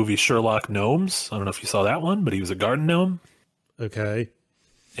in the movie Sherlock Gnomes. I don't know if you saw that one, but he was a garden gnome. Okay.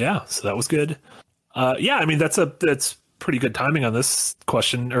 Yeah, so that was good. I mean that's pretty good timing on this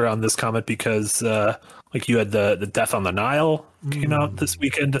question or on this comment because you had the Death on the Nile came out this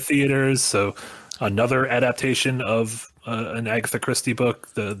weekend to theaters, so another adaptation of an Agatha Christie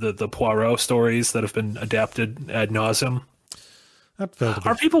book, the Poirot stories that have been adapted ad nauseum. That felt a bit,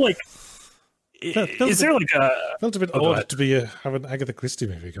 are people like? Is there felt a bit odd to have an Agatha Christie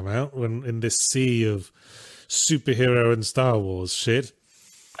movie come out when in this sea of superhero and Star Wars shit?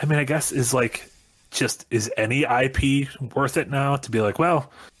 I mean, I guess is any IP worth it now to be like,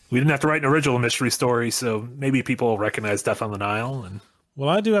 well, we didn't have to write an original mystery story, so maybe people will recognize Death on the Nile. And well,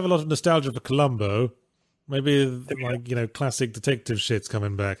 I do have a lot of nostalgia for Columbo. Maybe classic detective shit's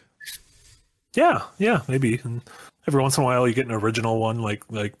coming back. Yeah, maybe. And every once in a while, you get an original one, like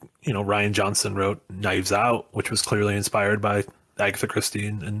Rian Johnson wrote Knives Out, which was clearly inspired by Agatha Christie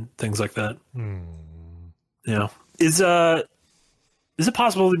and things like that. Yeah, is it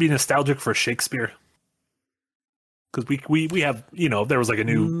possible to be nostalgic for Shakespeare? Because we have, there was like a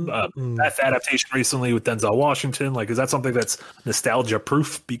new adaptation recently with Denzel Washington. Like, is that something that's nostalgia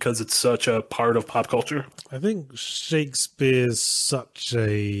proof because it's such a part of pop culture? I think Shakespeare's such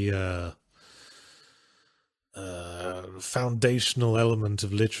a foundational element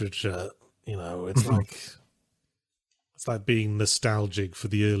of literature. It's like being nostalgic for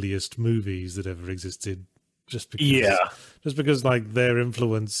the earliest movies that ever existed. Just because like their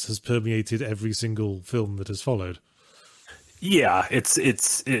influence has permeated every single film that has followed. Yeah, it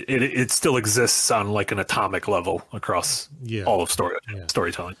still exists on like an atomic level across all of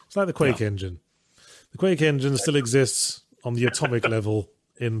storytelling. It's like the Quake engine. The Quake engine still exists on the atomic level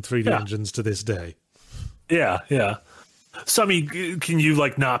in 3D engines to this day. Yeah, yeah. So I mean, can you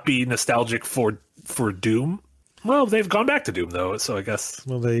like not be nostalgic for Doom? Well, they've gone back to Doom though, so I guess.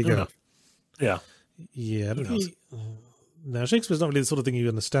 Well, there you go. Yeah. Yeah. Now, Shakespeare's not really the sort of thing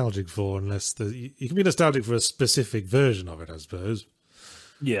you're nostalgic for, unless you can be nostalgic for a specific version of it, I suppose.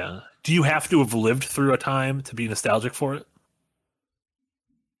 Yeah. Do you have to have lived through a time to be nostalgic for it?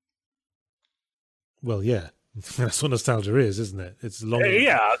 Well, yeah. That's what nostalgia is, isn't it? It's longing.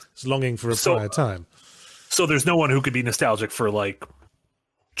 Yeah. It's longing for a prior time. So there's no one who could be nostalgic for like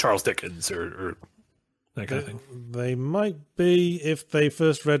Charles Dickens or that kind of thing. They might be if they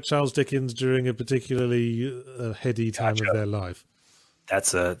first read Charles Dickens during a particularly heady time of their life.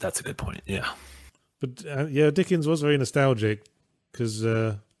 That's a good point. Yeah, but Dickens was very nostalgic because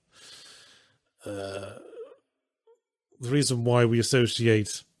the reason why we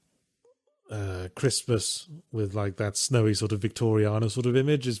associate Christmas with like that snowy sort of Victoriana sort of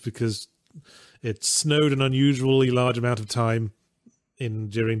image is because it snowed an unusually large amount of time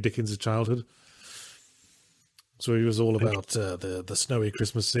during Dickens' childhood. So he was all about the snowy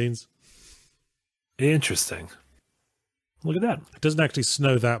Christmas scenes. Interesting. Look at that. It doesn't actually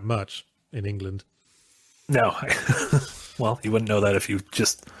snow that much in England. No. Well, you wouldn't know that if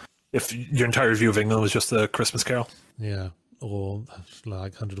your entire view of England was just a Christmas Carol. Yeah, or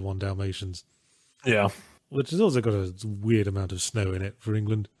like 101 Dalmatians. Yeah. Which has also got a weird amount of snow in it for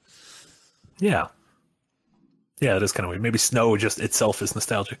England. Yeah. Yeah, it is kind of weird. Maybe snow just itself is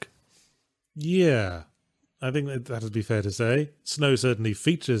nostalgic. Yeah. I think that would be fair to say. Snow certainly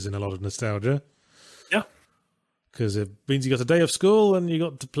features in a lot of nostalgia. Yeah. Because it means you got a day of school and you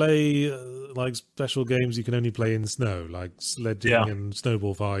got to play like special games you can only play in snow, like sledging and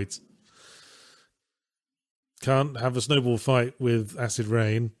snowball fights. Can't have a snowball fight with acid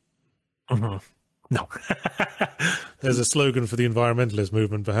rain. Mm-hmm. No. There's a slogan for the environmentalist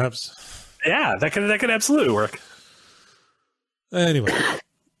movement, perhaps. Yeah, that could absolutely work. Anyway.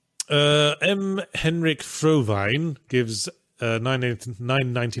 M. Henrik Frovine gives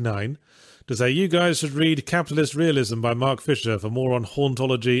 $9.99 to say, you guys should read Capitalist Realism by Mark Fisher for more on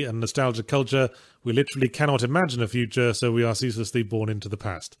hauntology and nostalgia culture. We literally cannot imagine a future, so we are ceaselessly born into the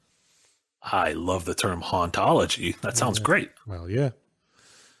past. I love the term hauntology. That sounds great. Well, yeah.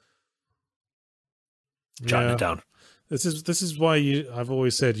 Jotting it down. This is why I've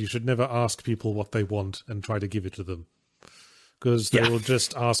always said you should never ask people what they want and try to give it to them. Because they will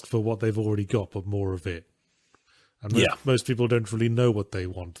just ask for what they've already got, but more of it. And most people don't really know what they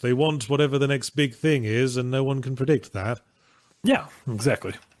want. They want whatever the next big thing is, and no one can predict that. Yeah,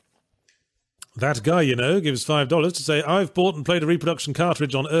 exactly. That guy, gives $5 to say, I've bought and played a reproduction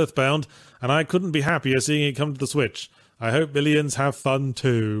cartridge on Earthbound, and I couldn't be happier seeing it come to the Switch. I hope millions have fun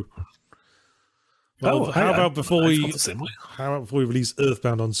too. Well, how about before we release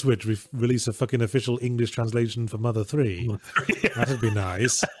Earthbound on Switch, we release a fucking official English translation for Mother 3? That'd be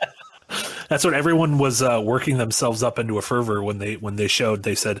nice. That's what everyone was working themselves up into a fervor when they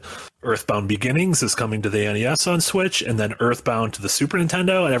said Earthbound Beginnings is coming to the NES on Switch, and then Earthbound to the Super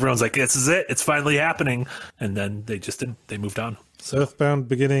Nintendo, and everyone's like, this is it, it's finally happening. And then they just didn't. They moved on. So Earthbound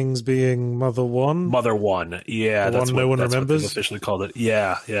Beginnings being Mother 1? Mother 1, yeah. That's no one remembers? What they officially called it.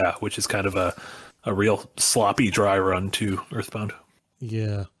 Yeah, which is kind of a real sloppy dry run to Earthbound.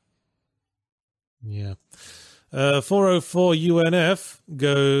 Yeah. 404 UNF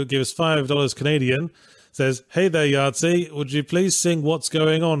gives $5 Canadian. Says, hey there, Yahtzee. Would you please sing What's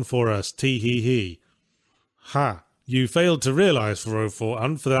Going On for us? Tee-hee-hee. Ha. You failed to realise,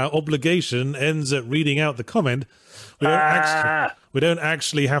 404 for our obligation ends at reading out the comment. We don't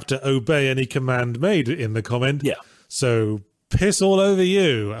actually have to obey any command made in the comment. Yeah. So piss all over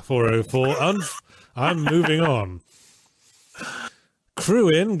you, 404 I'm moving on.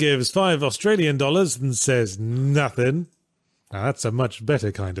 Crewin gives $5 Australian and says nothing. Now, that's a much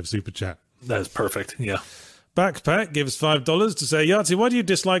better kind of super chat. That is perfect, yeah. Backpack gives $5 to say, Yahtzee, why do you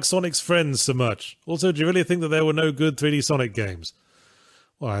dislike Sonic's friends so much? Also, do you really think that there were no good 3D Sonic games?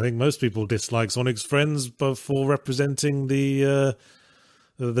 Well, I think most people dislike Sonic's friends for representing the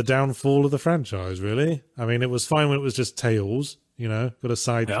downfall of the franchise, really. I mean, it was fine when it was just Tails, got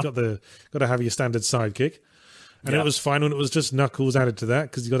to have your standard sidekick. And it was fine when it was just Knuckles added to that,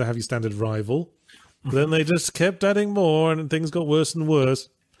 because you got to have your standard rival. But then they just kept adding more, and things got worse and worse.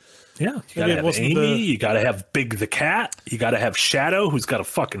 Yeah, you got to have Amy, you got to have Big the Cat, you got to have Shadow, who's got a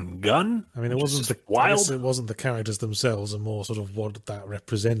fucking gun. I mean, it wasn't the characters themselves, and more sort of what that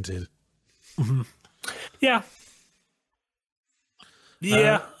represented. Mm-hmm. Yeah.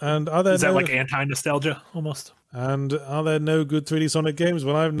 Yeah. And are there Is that like anti-nostalgia almost? And are there no good 3D Sonic games?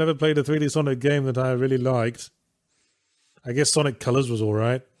 Well, I've never played a 3D Sonic game that I really liked. I guess Sonic Colors was all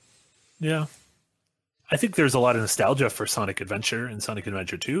right. Yeah. I think there's a lot of nostalgia for Sonic Adventure and Sonic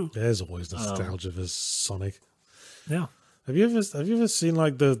Adventure 2. There's always nostalgia for Sonic. Yeah. Have you ever seen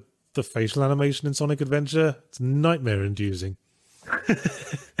like the facial animation in Sonic Adventure? It's nightmare inducing.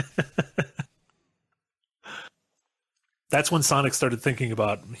 That's when Sonic started thinking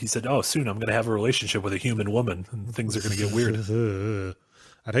about, he said, oh, soon I'm going to have a relationship with a human woman and things are going to get weird.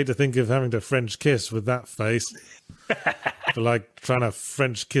 I'd hate to think of having to French kiss with that face. For like trying to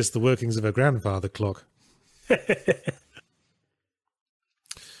French kiss the workings of a grandfather clock.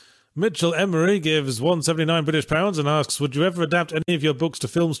 Mitchell Emery gives £179 and asks, would you ever adapt any of your books to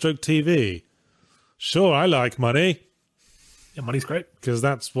film stroke TV? Sure, I like money. Yeah, money's great. Because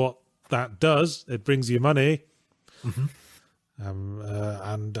that's what that does. It brings you money. Mm-hmm.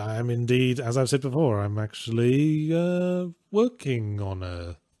 And I'm indeed, as I've said before, I'm actually working on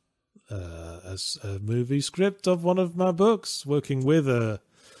a movie script of one of my books, working with a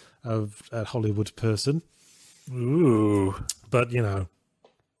Hollywood person. Ooh. But, you know,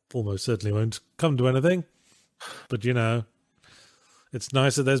 almost certainly won't come to anything. But, you know, it's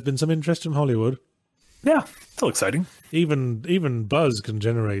nice that there's been some interest from Hollywood. Yeah, still exciting. Even Buzz can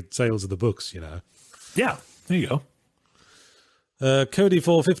generate sales of the books, you know. Yeah, there you go.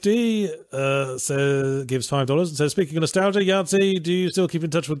 Cody450 gives $5 and says, speaking of nostalgia, Yahtzee, do you still keep in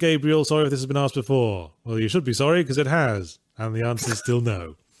touch with Gabriel? Sorry if this has been asked before. Well, you should be sorry because it has. And the answer is still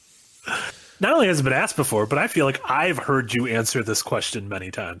no. Not only has it been asked before, but I feel like I've heard you answer this question many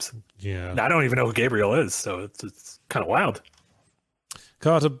times. Yeah. I don't even know who Gabriel is, so it's kind of wild.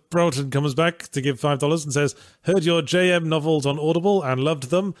 Carter Broughton comes back to give $5 and says, heard your JM novels on Audible and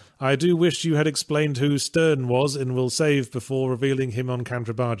loved them. I do wish you had explained who Stern was in Will Save before revealing him on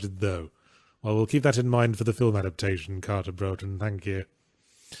Canterbarged, though. Well, we'll keep that in mind for the film adaptation, Carter Broughton. Thank you.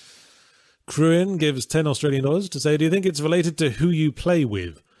 Cruin gives $10 to say, do you think it's related to who you play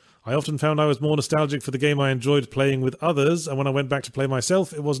with? I often found I was more nostalgic for the game I enjoyed playing with others, and when I went back to play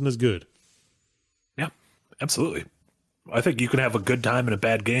myself, it wasn't as good. Yeah, absolutely. I think you can have a good time in a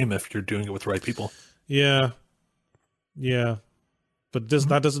bad game if you're doing it with the right people. Yeah. But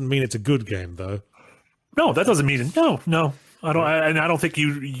that doesn't mean it's a good game, though. No, that doesn't mean no. I don't think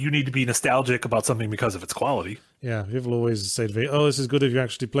you need to be nostalgic about something because of its quality. Yeah, people always say to me, "Oh, this is good if you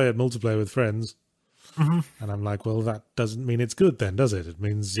actually play it multiplayer with friends." Mm-hmm. And I'm like, "Well, that doesn't mean it's good, then, does it? It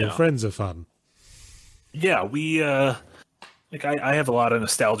means your friends are fun." Yeah, we I have a lot of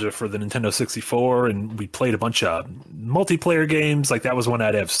nostalgia for the Nintendo 64, and we played a bunch of multiplayer games. Like, that was when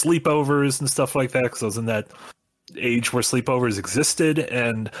I'd have sleepovers and stuff like that, because I was in that age where sleepovers existed.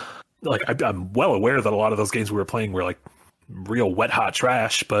 And, like, I'm well aware that a lot of those games we were playing were, like, real wet-hot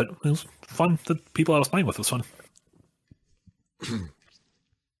trash, but it was fun. The people I was playing with was fun.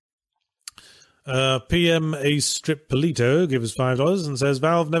 PM A Strip Polito gives $5 and says,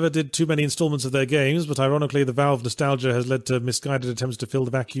 Valve never did too many installments of their games, but ironically the Valve nostalgia has led to misguided attempts to fill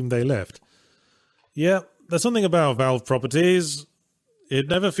the vacuum they left. Yeah, there's something about Valve properties. It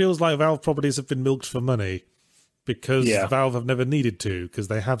never feels like Valve properties have been milked for money, because Valve have never needed to, because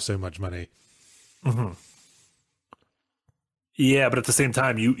they have so much money. Mm-hmm. Yeah, but at the same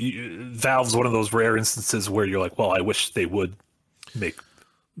time, Valve's one of those rare instances where you're like, well, I wish they would make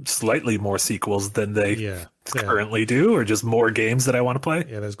slightly more sequels than they currently do, or just more games that I want to play.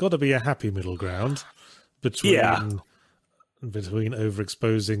 Yeah, there's got to be a happy middle ground between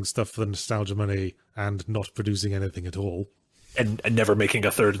overexposing stuff for the nostalgia money and not producing anything at all. And never making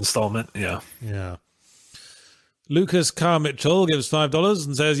a third installment, Yeah. Lucas Carr Mitchell gives $5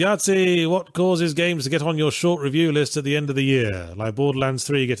 and says, Yahtzee, what causes games to get on your short review list at the end of the year? Like Borderlands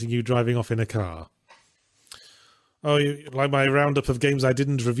 3 getting you driving off in a car. Oh, like my roundup of games I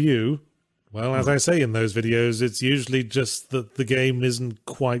didn't review? Well, as I say in those videos, it's usually just that the game isn't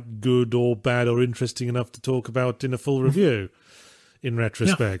quite good or bad or interesting enough to talk about in a full review, in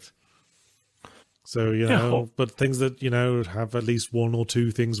retrospect. Yeah. So, but things that, have at least one or two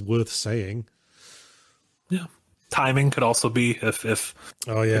things worth saying. Yeah. Timing could also be if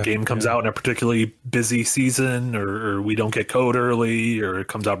the game comes out in a particularly busy season, or we don't get code early, or it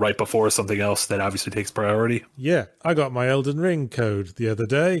comes out right before something else that obviously takes priority. Yeah, I got my Elden Ring code the other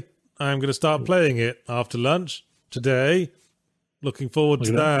day. I'm going to start playing it after lunch today. Looking forward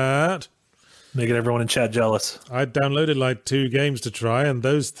to that. Making everyone in chat jealous. I downloaded like 2 games to try, and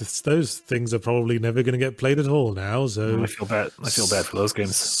those things are probably never going to get played at all now. So I feel bad. I feel bad for those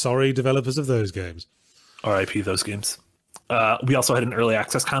games. Sorry, developers of those games. RIP those games. We also had an early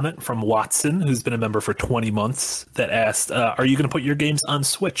access comment from Watson, who's been a member for 20 months, that asked, are you going to put your games on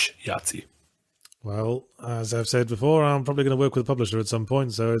Switch, Yahtzee? Well, as I've said before, I'm probably going to work with a publisher at some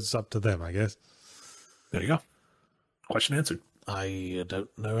point, so it's up to them, I guess. There you go. Question answered. I don't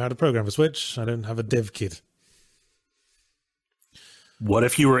know how to program for Switch. I don't have a dev kit. What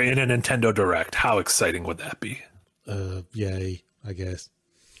if you were in a Nintendo Direct? How exciting would that be? Yay, I guess.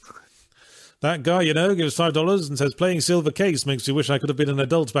 That guy, gives $5 and says, playing Silver Case makes me wish I could have been an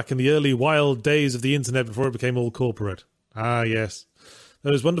adult back in the early wild days of the internet before it became all corporate. Ah, yes.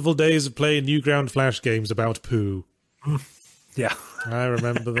 Those wonderful days of playing Newground Flash games about poo. Yeah. I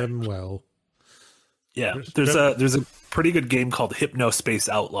remember them well. Yeah, there's a pretty good game called Hypnospace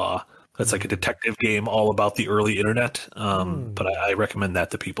Outlaw. That's like a detective game all about the early internet. But I recommend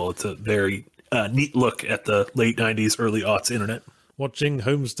that to people. It's a very neat look at the late 90s, early aughts internet. Watching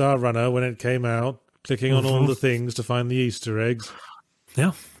Homestar Runner when it came out, clicking on all the things to find the Easter eggs.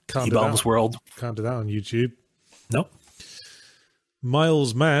 Yeah. E-Bombs World. Can't do that on YouTube. Nope.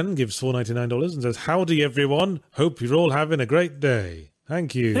 Miles Mann gives $4.99 and says, howdy, everyone. Hope you're all having a great day.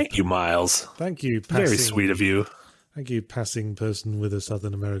 Thank you. Thank you, Miles. Thank you. Very sweet of you. Thank you, passing person with a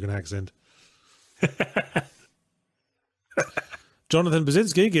Southern American accent. Jonathan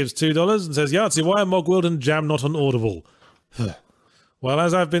Basinski gives $2 and says, Yahtzee, why are Mogworld and Jam not on Audible? Well,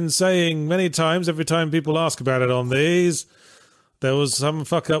 as I've been saying many times, every time people ask about it on these, there was some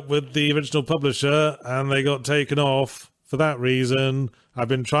fuck up with the original publisher and they got taken off. For that reason, I've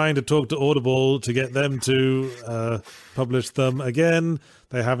been trying to talk to Audible to get them to publish them again.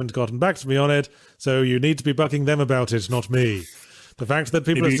 They haven't gotten back to me on it, so you need to be bucking them about it, not me. The fact that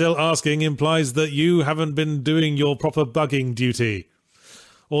people are still asking implies that you haven't been doing your proper bugging duty.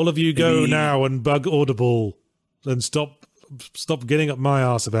 All of you go now and bug Audible and stop getting up my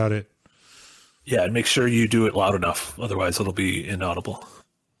ass about it. Yeah, and make sure you do it loud enough, otherwise it'll be inaudible.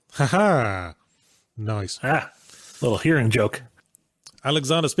 Haha. Nice. Little hearing joke.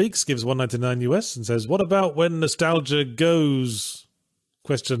 Alexander Speaks gives $1.99 US and says, what about when nostalgia goes... ?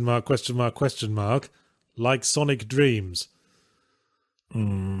 Like Sonic Dreams?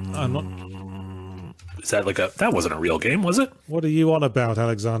 I'm not... Is that that wasn't a real game, was it? What are you on about,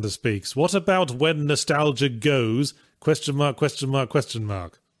 Alexander Speaks? What about when nostalgia goes... ?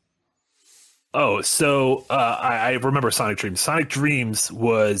 Oh, so I remember Sonic Dreams. Sonic Dreams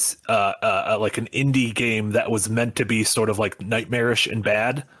was like an indie game that was meant to be sort of like nightmarish and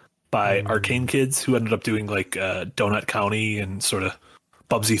bad by Arcane kids who ended up doing like Donut County and sort of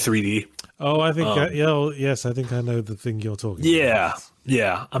Bubsy 3D. Oh, I think, yes, I think I know the thing you're talking about.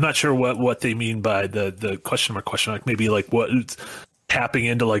 Yeah. I'm not sure what they mean by the question mark, maybe like what tapping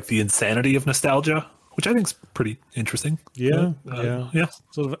into like the insanity of nostalgia, which I think is pretty interesting. Yeah.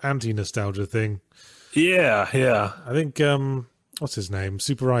 Sort of anti-nostalgia thing. Yeah. I think, what's his name?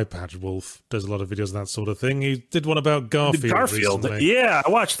 Super Eye Patch Wolf does a lot of videos of that sort of thing. He did one about Garfield recently. Yeah, I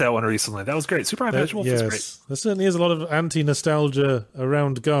watched that one recently. That was great. Super Eye Patch Wolf is great. There certainly is a lot of anti-nostalgia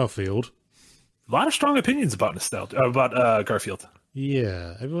around Garfield. A lot of strong opinions about Garfield.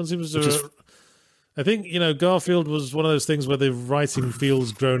 Yeah, everyone seems to... I think, Garfield was one of those things where the writing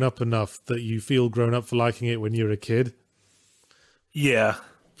feels grown up enough that you feel grown up for liking it when you're a kid. Yeah.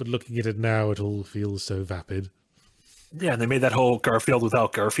 But looking at it now, it all feels so vapid. Yeah, and they made that whole Garfield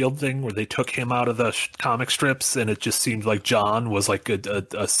without Garfield thing where they took him out of the comic strips and it just seemed like John was like a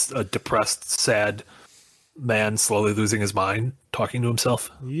depressed, sad man slowly losing his mind, talking to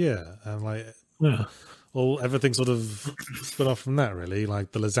himself. Yeah, and everything sort of spun off from that, really,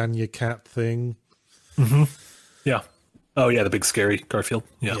 like the lasagna cat thing. Mm-hmm. Yeah. Oh, yeah, the big scary Garfield.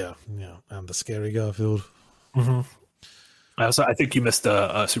 Yeah, and the scary Garfield. Mm-hmm. I think you missed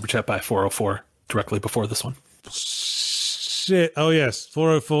a super chat by 404 directly before this one. Shit. Oh, yes.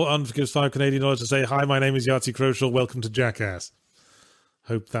 404 unforgives $5 to say, hi, my name is Yahtzee Croshaw. Welcome to Jackass.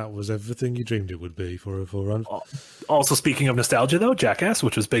 Hope that was everything you dreamed it would be. 404 Also, speaking of nostalgia, though, Jackass,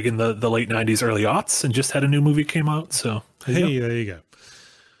 which was big in the late 90s, early aughts, and just had a new movie came out. So there you go.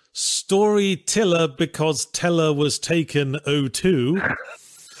 Story Tiller because Teller was taken 02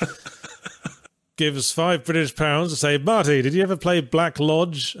 gives £5 to say, Marty, did you ever play Black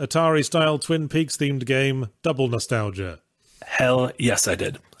Lodge, Atari-style Twin Peaks-themed game, double nostalgia? Hell yes, I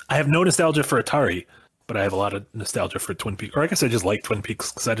did. I have no nostalgia for Atari, but I have a lot of nostalgia for Twin Peaks. Or I guess I just like Twin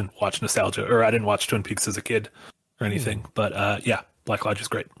Peaks because I didn't watch Twin Peaks as a kid or anything. But yeah, Black Lodge is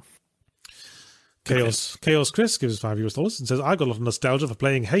great. Chaos Chris gives $5 and says, I got a lot of nostalgia for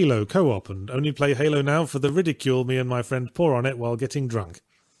playing Halo co-op and only play Halo now for the ridicule me and my friend pour on it while getting drunk.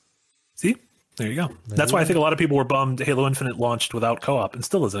 See? There you go. That's why I think a lot of people were bummed Halo Infinite launched without co-op and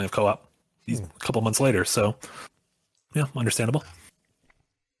still doesn't have co-op a couple months later. So Yeah, understandable.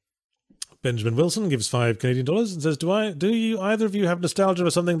 Benjamin Wilson gives $5 and says, Do you either of you have nostalgia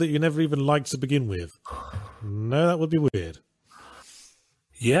for something that you never even liked to begin with? No, that would be weird.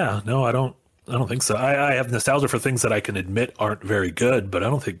 Yeah, no, I don't think so. I have nostalgia for things that I can admit aren't very good, but I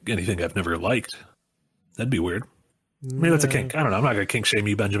don't think anything I've never liked. That'd be weird. Maybe that's a kink. I don't know. I'm not going to kink shame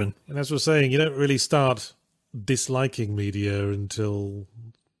you, Benjamin. And as we're saying, you don't really start disliking media until,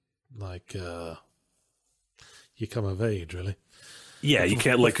 like, you come of age, really. Yeah, you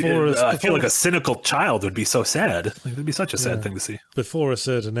can't, like, I feel like a cynical child would be so sad. Like, it'd be such a sad thing to see. Before a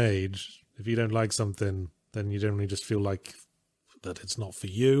certain age, if you don't like something, then you generally just feel like that it's not for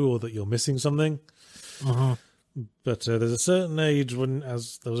you or that you're missing something. Uh-huh. But there's a certain age when,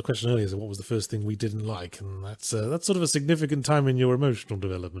 as there was a question earlier, so what was the first thing we didn't like? And that's sort of a significant time in your emotional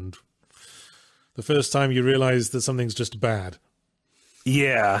development. The first time you realize that something's just bad.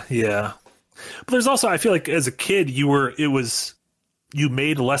 Yeah. But there's also, I feel like as a kid, you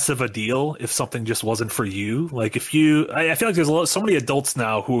made less of a deal if something just wasn't for you. Like I feel like there's so many adults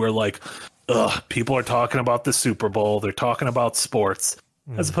now who are like, ugh, people are talking about the Super Bowl. They're talking about sports.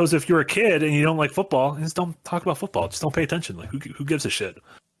 As opposed to if you're a kid and you don't like football, just don't talk about football. Just don't pay attention. Like who gives a shit?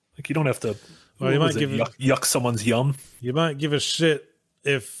 Like you don't have to. Well, you might yuck someone's yum. You might give a shit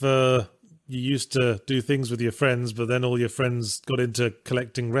if you used to do things with your friends, but then all your friends got into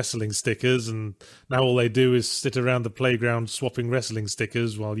collecting wrestling stickers, and now all they do is sit around the playground swapping wrestling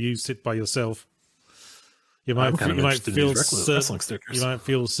stickers while you sit by yourself. You might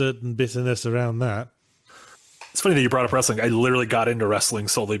feel certain bitterness around that. It's funny that you brought up wrestling. I literally got into wrestling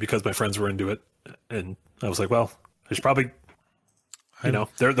solely because my friends were into it, and I was like, well, I should probably,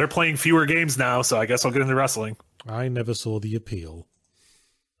 they're playing fewer games now, so I guess I'll get into wrestling. I never saw the appeal.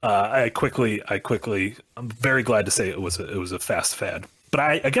 I'm very glad to say it was a fast fad. But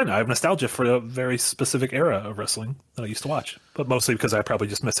I have nostalgia for a very specific era of wrestling that I used to watch, but mostly because I probably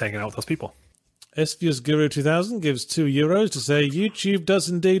just miss hanging out with those people. Esvius Guru 2000 gives €2 to say YouTube does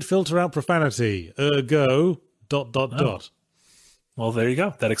indeed filter out profanity. Ergo... ... Well, there you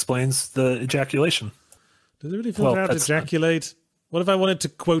go. That explains the ejaculation. Does it really filter out ejaculate? What if I wanted to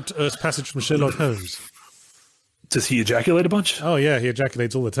quote a passage from Sherlock Holmes? Does he ejaculate a bunch? Oh, yeah, he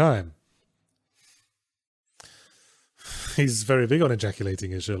ejaculates all the time. He's very big on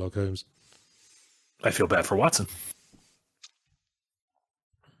ejaculating in Sherlock Holmes. I feel bad for Watson.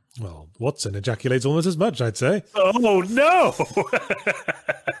 Well, Watson ejaculates almost as much, I'd say. Oh, no!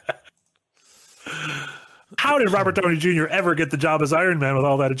 How did Robert Downey Jr. ever get the job as Iron Man with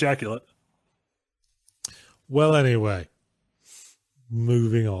all that ejaculate? Well, anyway,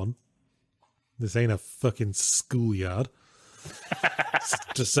 moving on. This ain't a fucking schoolyard.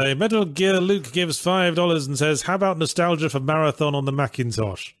 To say, Metal Gear Luke gives $5 and says, how about nostalgia for Marathon on the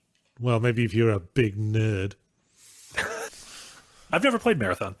Macintosh? Well, maybe if you're a big nerd. I've never played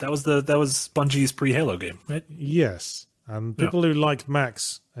Marathon. That was Bungie's pre-Halo game, right? Yes. And people who like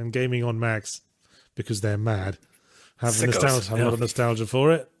Macs and gaming on Macs because they're mad have a lot of nostalgia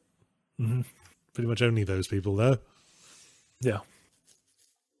for it. Mm-hmm. Pretty much only those people, though. Yeah.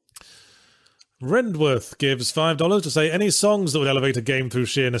 Rendworth gives $5 to say any songs that would elevate a game through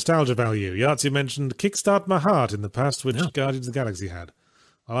sheer nostalgia value. Yahtzee mentioned Kickstart My Heart in the past, which Guardians of the Galaxy had.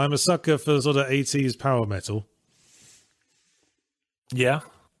 I'm a sucker for sort of 80s power metal. Yeah.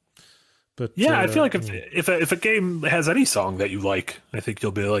 But I feel like if a game has any song that you like, I think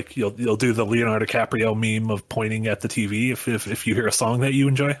you'll be like you'll do the Leonardo DiCaprio meme of pointing at the TV if you hear a song that you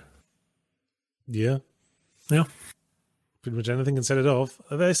enjoy. Yeah. Yeah. Pretty much anything can set it off.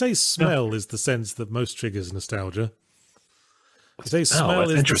 They say smell is the sense that most triggers nostalgia. They say smell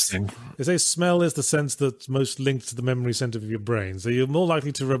is interesting. They say smell is the sense that's most linked to the memory center of your brain. So you're more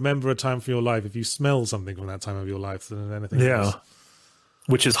likely to remember a time from your life if you smell something from that time of your life than anything else.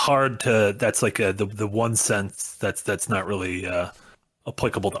 Which is hard to. That's like the one sense that's not really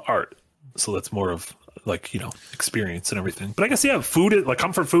applicable to art. So that's more of like experience and everything. But I guess food is like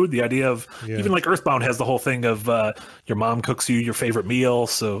comfort food. The idea of even like Earthbound has the whole thing of your mom cooks you your favorite meal.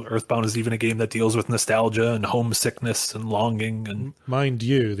 So Earthbound is even a game that deals with nostalgia and homesickness and longing. And mind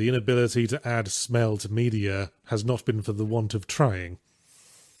you, the inability to add smell to media has not been for the want of trying.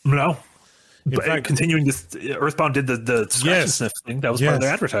 No. But fact, continuing this, Earthbound did the scratch and sniff thing. That was part of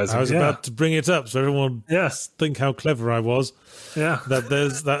their advertising. I was about to bring it up so everyone think how clever I was. Yeah. That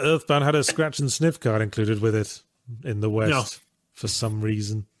Earthbound had a scratch and sniff card included with it in the West for some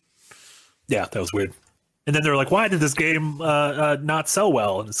reason. Yeah, that was weird. And then they were like, why did this game not sell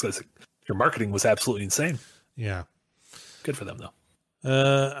well? And it's because your marketing was absolutely insane. Yeah. Good for them, though.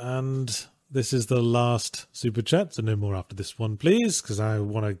 And this is the last super chat, so no more after this one, please, because I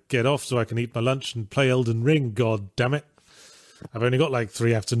want to get off so I can eat my lunch and play Elden Ring, god damn it. I've only got like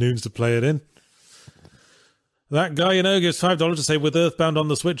 3 afternoons to play it in. That guy, gives $5 to say, with Earthbound on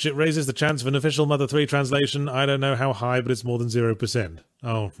the Switch, it raises the chance of an official Mother 3 translation. I don't know how high, but it's more than 0%.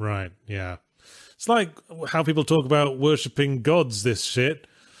 Oh, right, yeah. It's like how people talk about worshipping gods, this shit.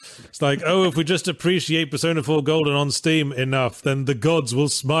 It's like, if we just appreciate Persona 4 Golden on Steam enough, then the gods will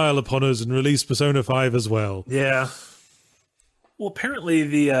smile upon us and release Persona 5 as well. Yeah. Well,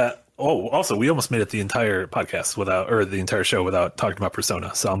 apparently also, we almost made it the entire podcast the entire show without talking about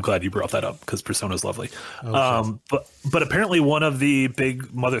Persona. So I'm glad you brought that up because Persona is lovely. But apparently one of the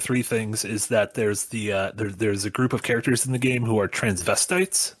big Mother 3 things is that there's there's a group of characters in the game who are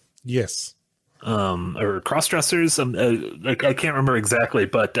transvestites. Yes. Or cross-dressers. I can't remember exactly,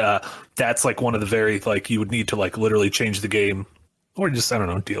 but that's like one of the very, like, you would need to like literally change the game or just, I don't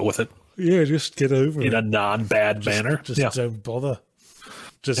know, deal with it. Yeah, just get over it. In a non-bad manner. Just don't bother.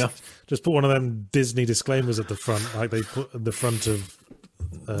 Just put one of them Disney disclaimers at the front, like they put at the front of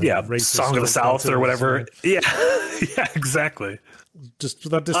Song of the South or whatever. Yeah, yeah, exactly. Just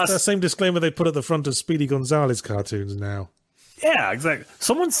that same disclaimer they put at the front of Speedy Gonzales cartoons now. Yeah, exactly.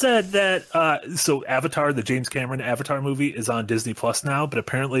 Someone said that so Avatar, the James Cameron Avatar movie, is on Disney Plus now, but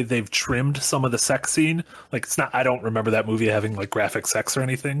apparently they've trimmed some of the sex scene. Like, it's not. I don't remember that movie having like graphic sex or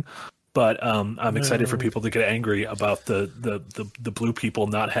anything. But I'm excited for people to get angry about the blue people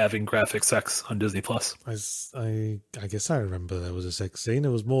not having graphic sex on Disney Plus. I guess I remember there was a sex scene. It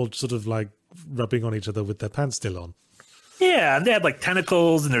was more sort of like rubbing on each other with their pants still on. Yeah, and they had like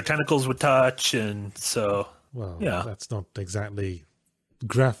tentacles, and their tentacles would touch, and so. Well, yeah, that's not exactly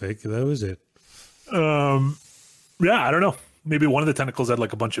graphic, though, is it? Yeah, I don't know. Maybe one of the tentacles had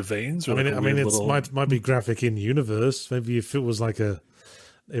like a bunch of veins. Or it might be graphic in universe. Maybe if it was like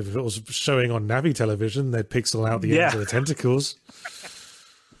if it was showing on Navi television, they'd pixel out the ends of the tentacles.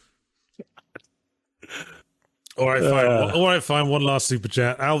 All right, fine. One last super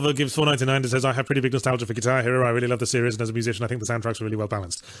chat. Alva gives $4.99 and says, I have pretty big nostalgia for Guitar Hero. I really love the series, and as a musician, I think the soundtracks are really well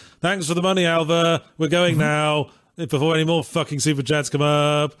balanced. Thanks for the money, Alva. We're going now before any more fucking super chats come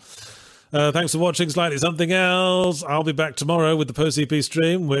up. Thanks for watching Slightly Something Else. I'll be back tomorrow with the post-EP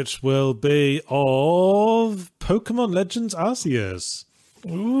stream, which will be of Pokemon Legends Arceus.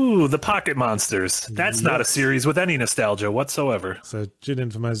 Ooh, the Pocket Monsters. That's not a series with any nostalgia whatsoever. So tune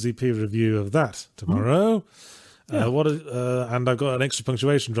in for my ZP review of that tomorrow. Yeah. And I've got an extra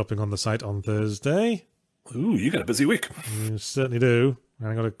punctuation dropping on the site on Thursday. Ooh, you got a busy week. You certainly do. And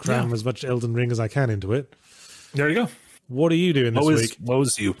I've got to cram as much Elden Ring as I can into it. There you go. What are you doing this week?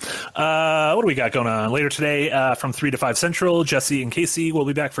 Woes you. What do we got going on? Later today, from 3 to 5 Central, Jesse and Casey will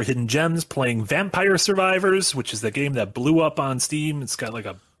be back for Hidden Gems playing Vampire Survivors, which is the game that blew up on Steam. It's got like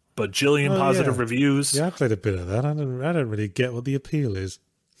a bajillion positive reviews. Yeah, I played a bit of that. I don't really get what the appeal is.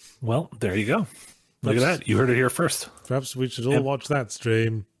 Well, there you go. Look at that. You heard it here first. Perhaps we should all watch that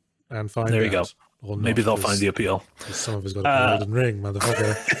stream and find out. There you go. Maybe they'll find the appeal. Some of us got a golden ring,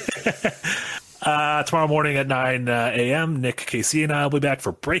 motherfucker. Tomorrow morning at 9 a.m., Nick, Casey, and I will be back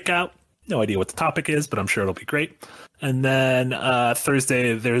for Breakout. No idea what the topic is, but I'm sure it'll be great. And then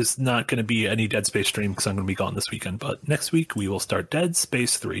Thursday, there's not going to be any Dead Space stream because I'm going to be gone this weekend. But next week, we will start Dead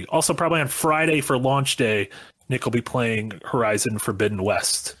Space 3. Also, probably on Friday for launch day, Nick will be playing Horizon Forbidden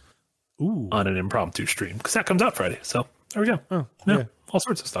West on an impromptu stream because that comes out Friday. So there we go. Oh, yeah. All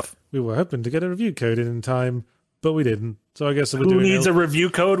sorts of stuff. We were hoping to get a review code in time, but we didn't. So I guess who needs a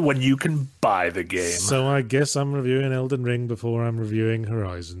review code when you can buy the game? So I guess I'm reviewing Elden Ring before I'm reviewing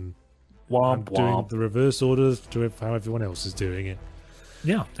Horizon. I'm doing the reverse order to how everyone else is doing it.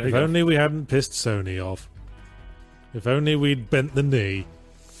 Yeah, if only we hadn't pissed Sony off. If only we'd bent the knee.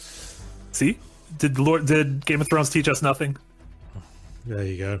 See? Did Game of Thrones teach us nothing? There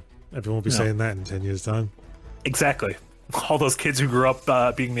you go. Everyone will be saying that in 10 years' time. Exactly. All those kids who grew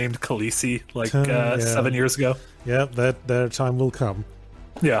up being named Khaleesi 7 years ago. Yeah, their time will come.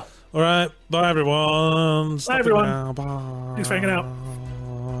 Yeah. All right. Bye, everyone. Bye, everyone. Bye. Thanks for hanging out.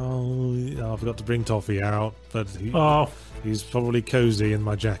 I forgot to bring Toffee out, but he's probably cozy in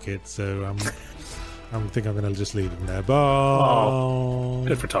my jacket, so I think I'm going to just leave him there. Bye. Oh,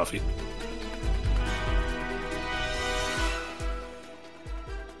 good for Toffee.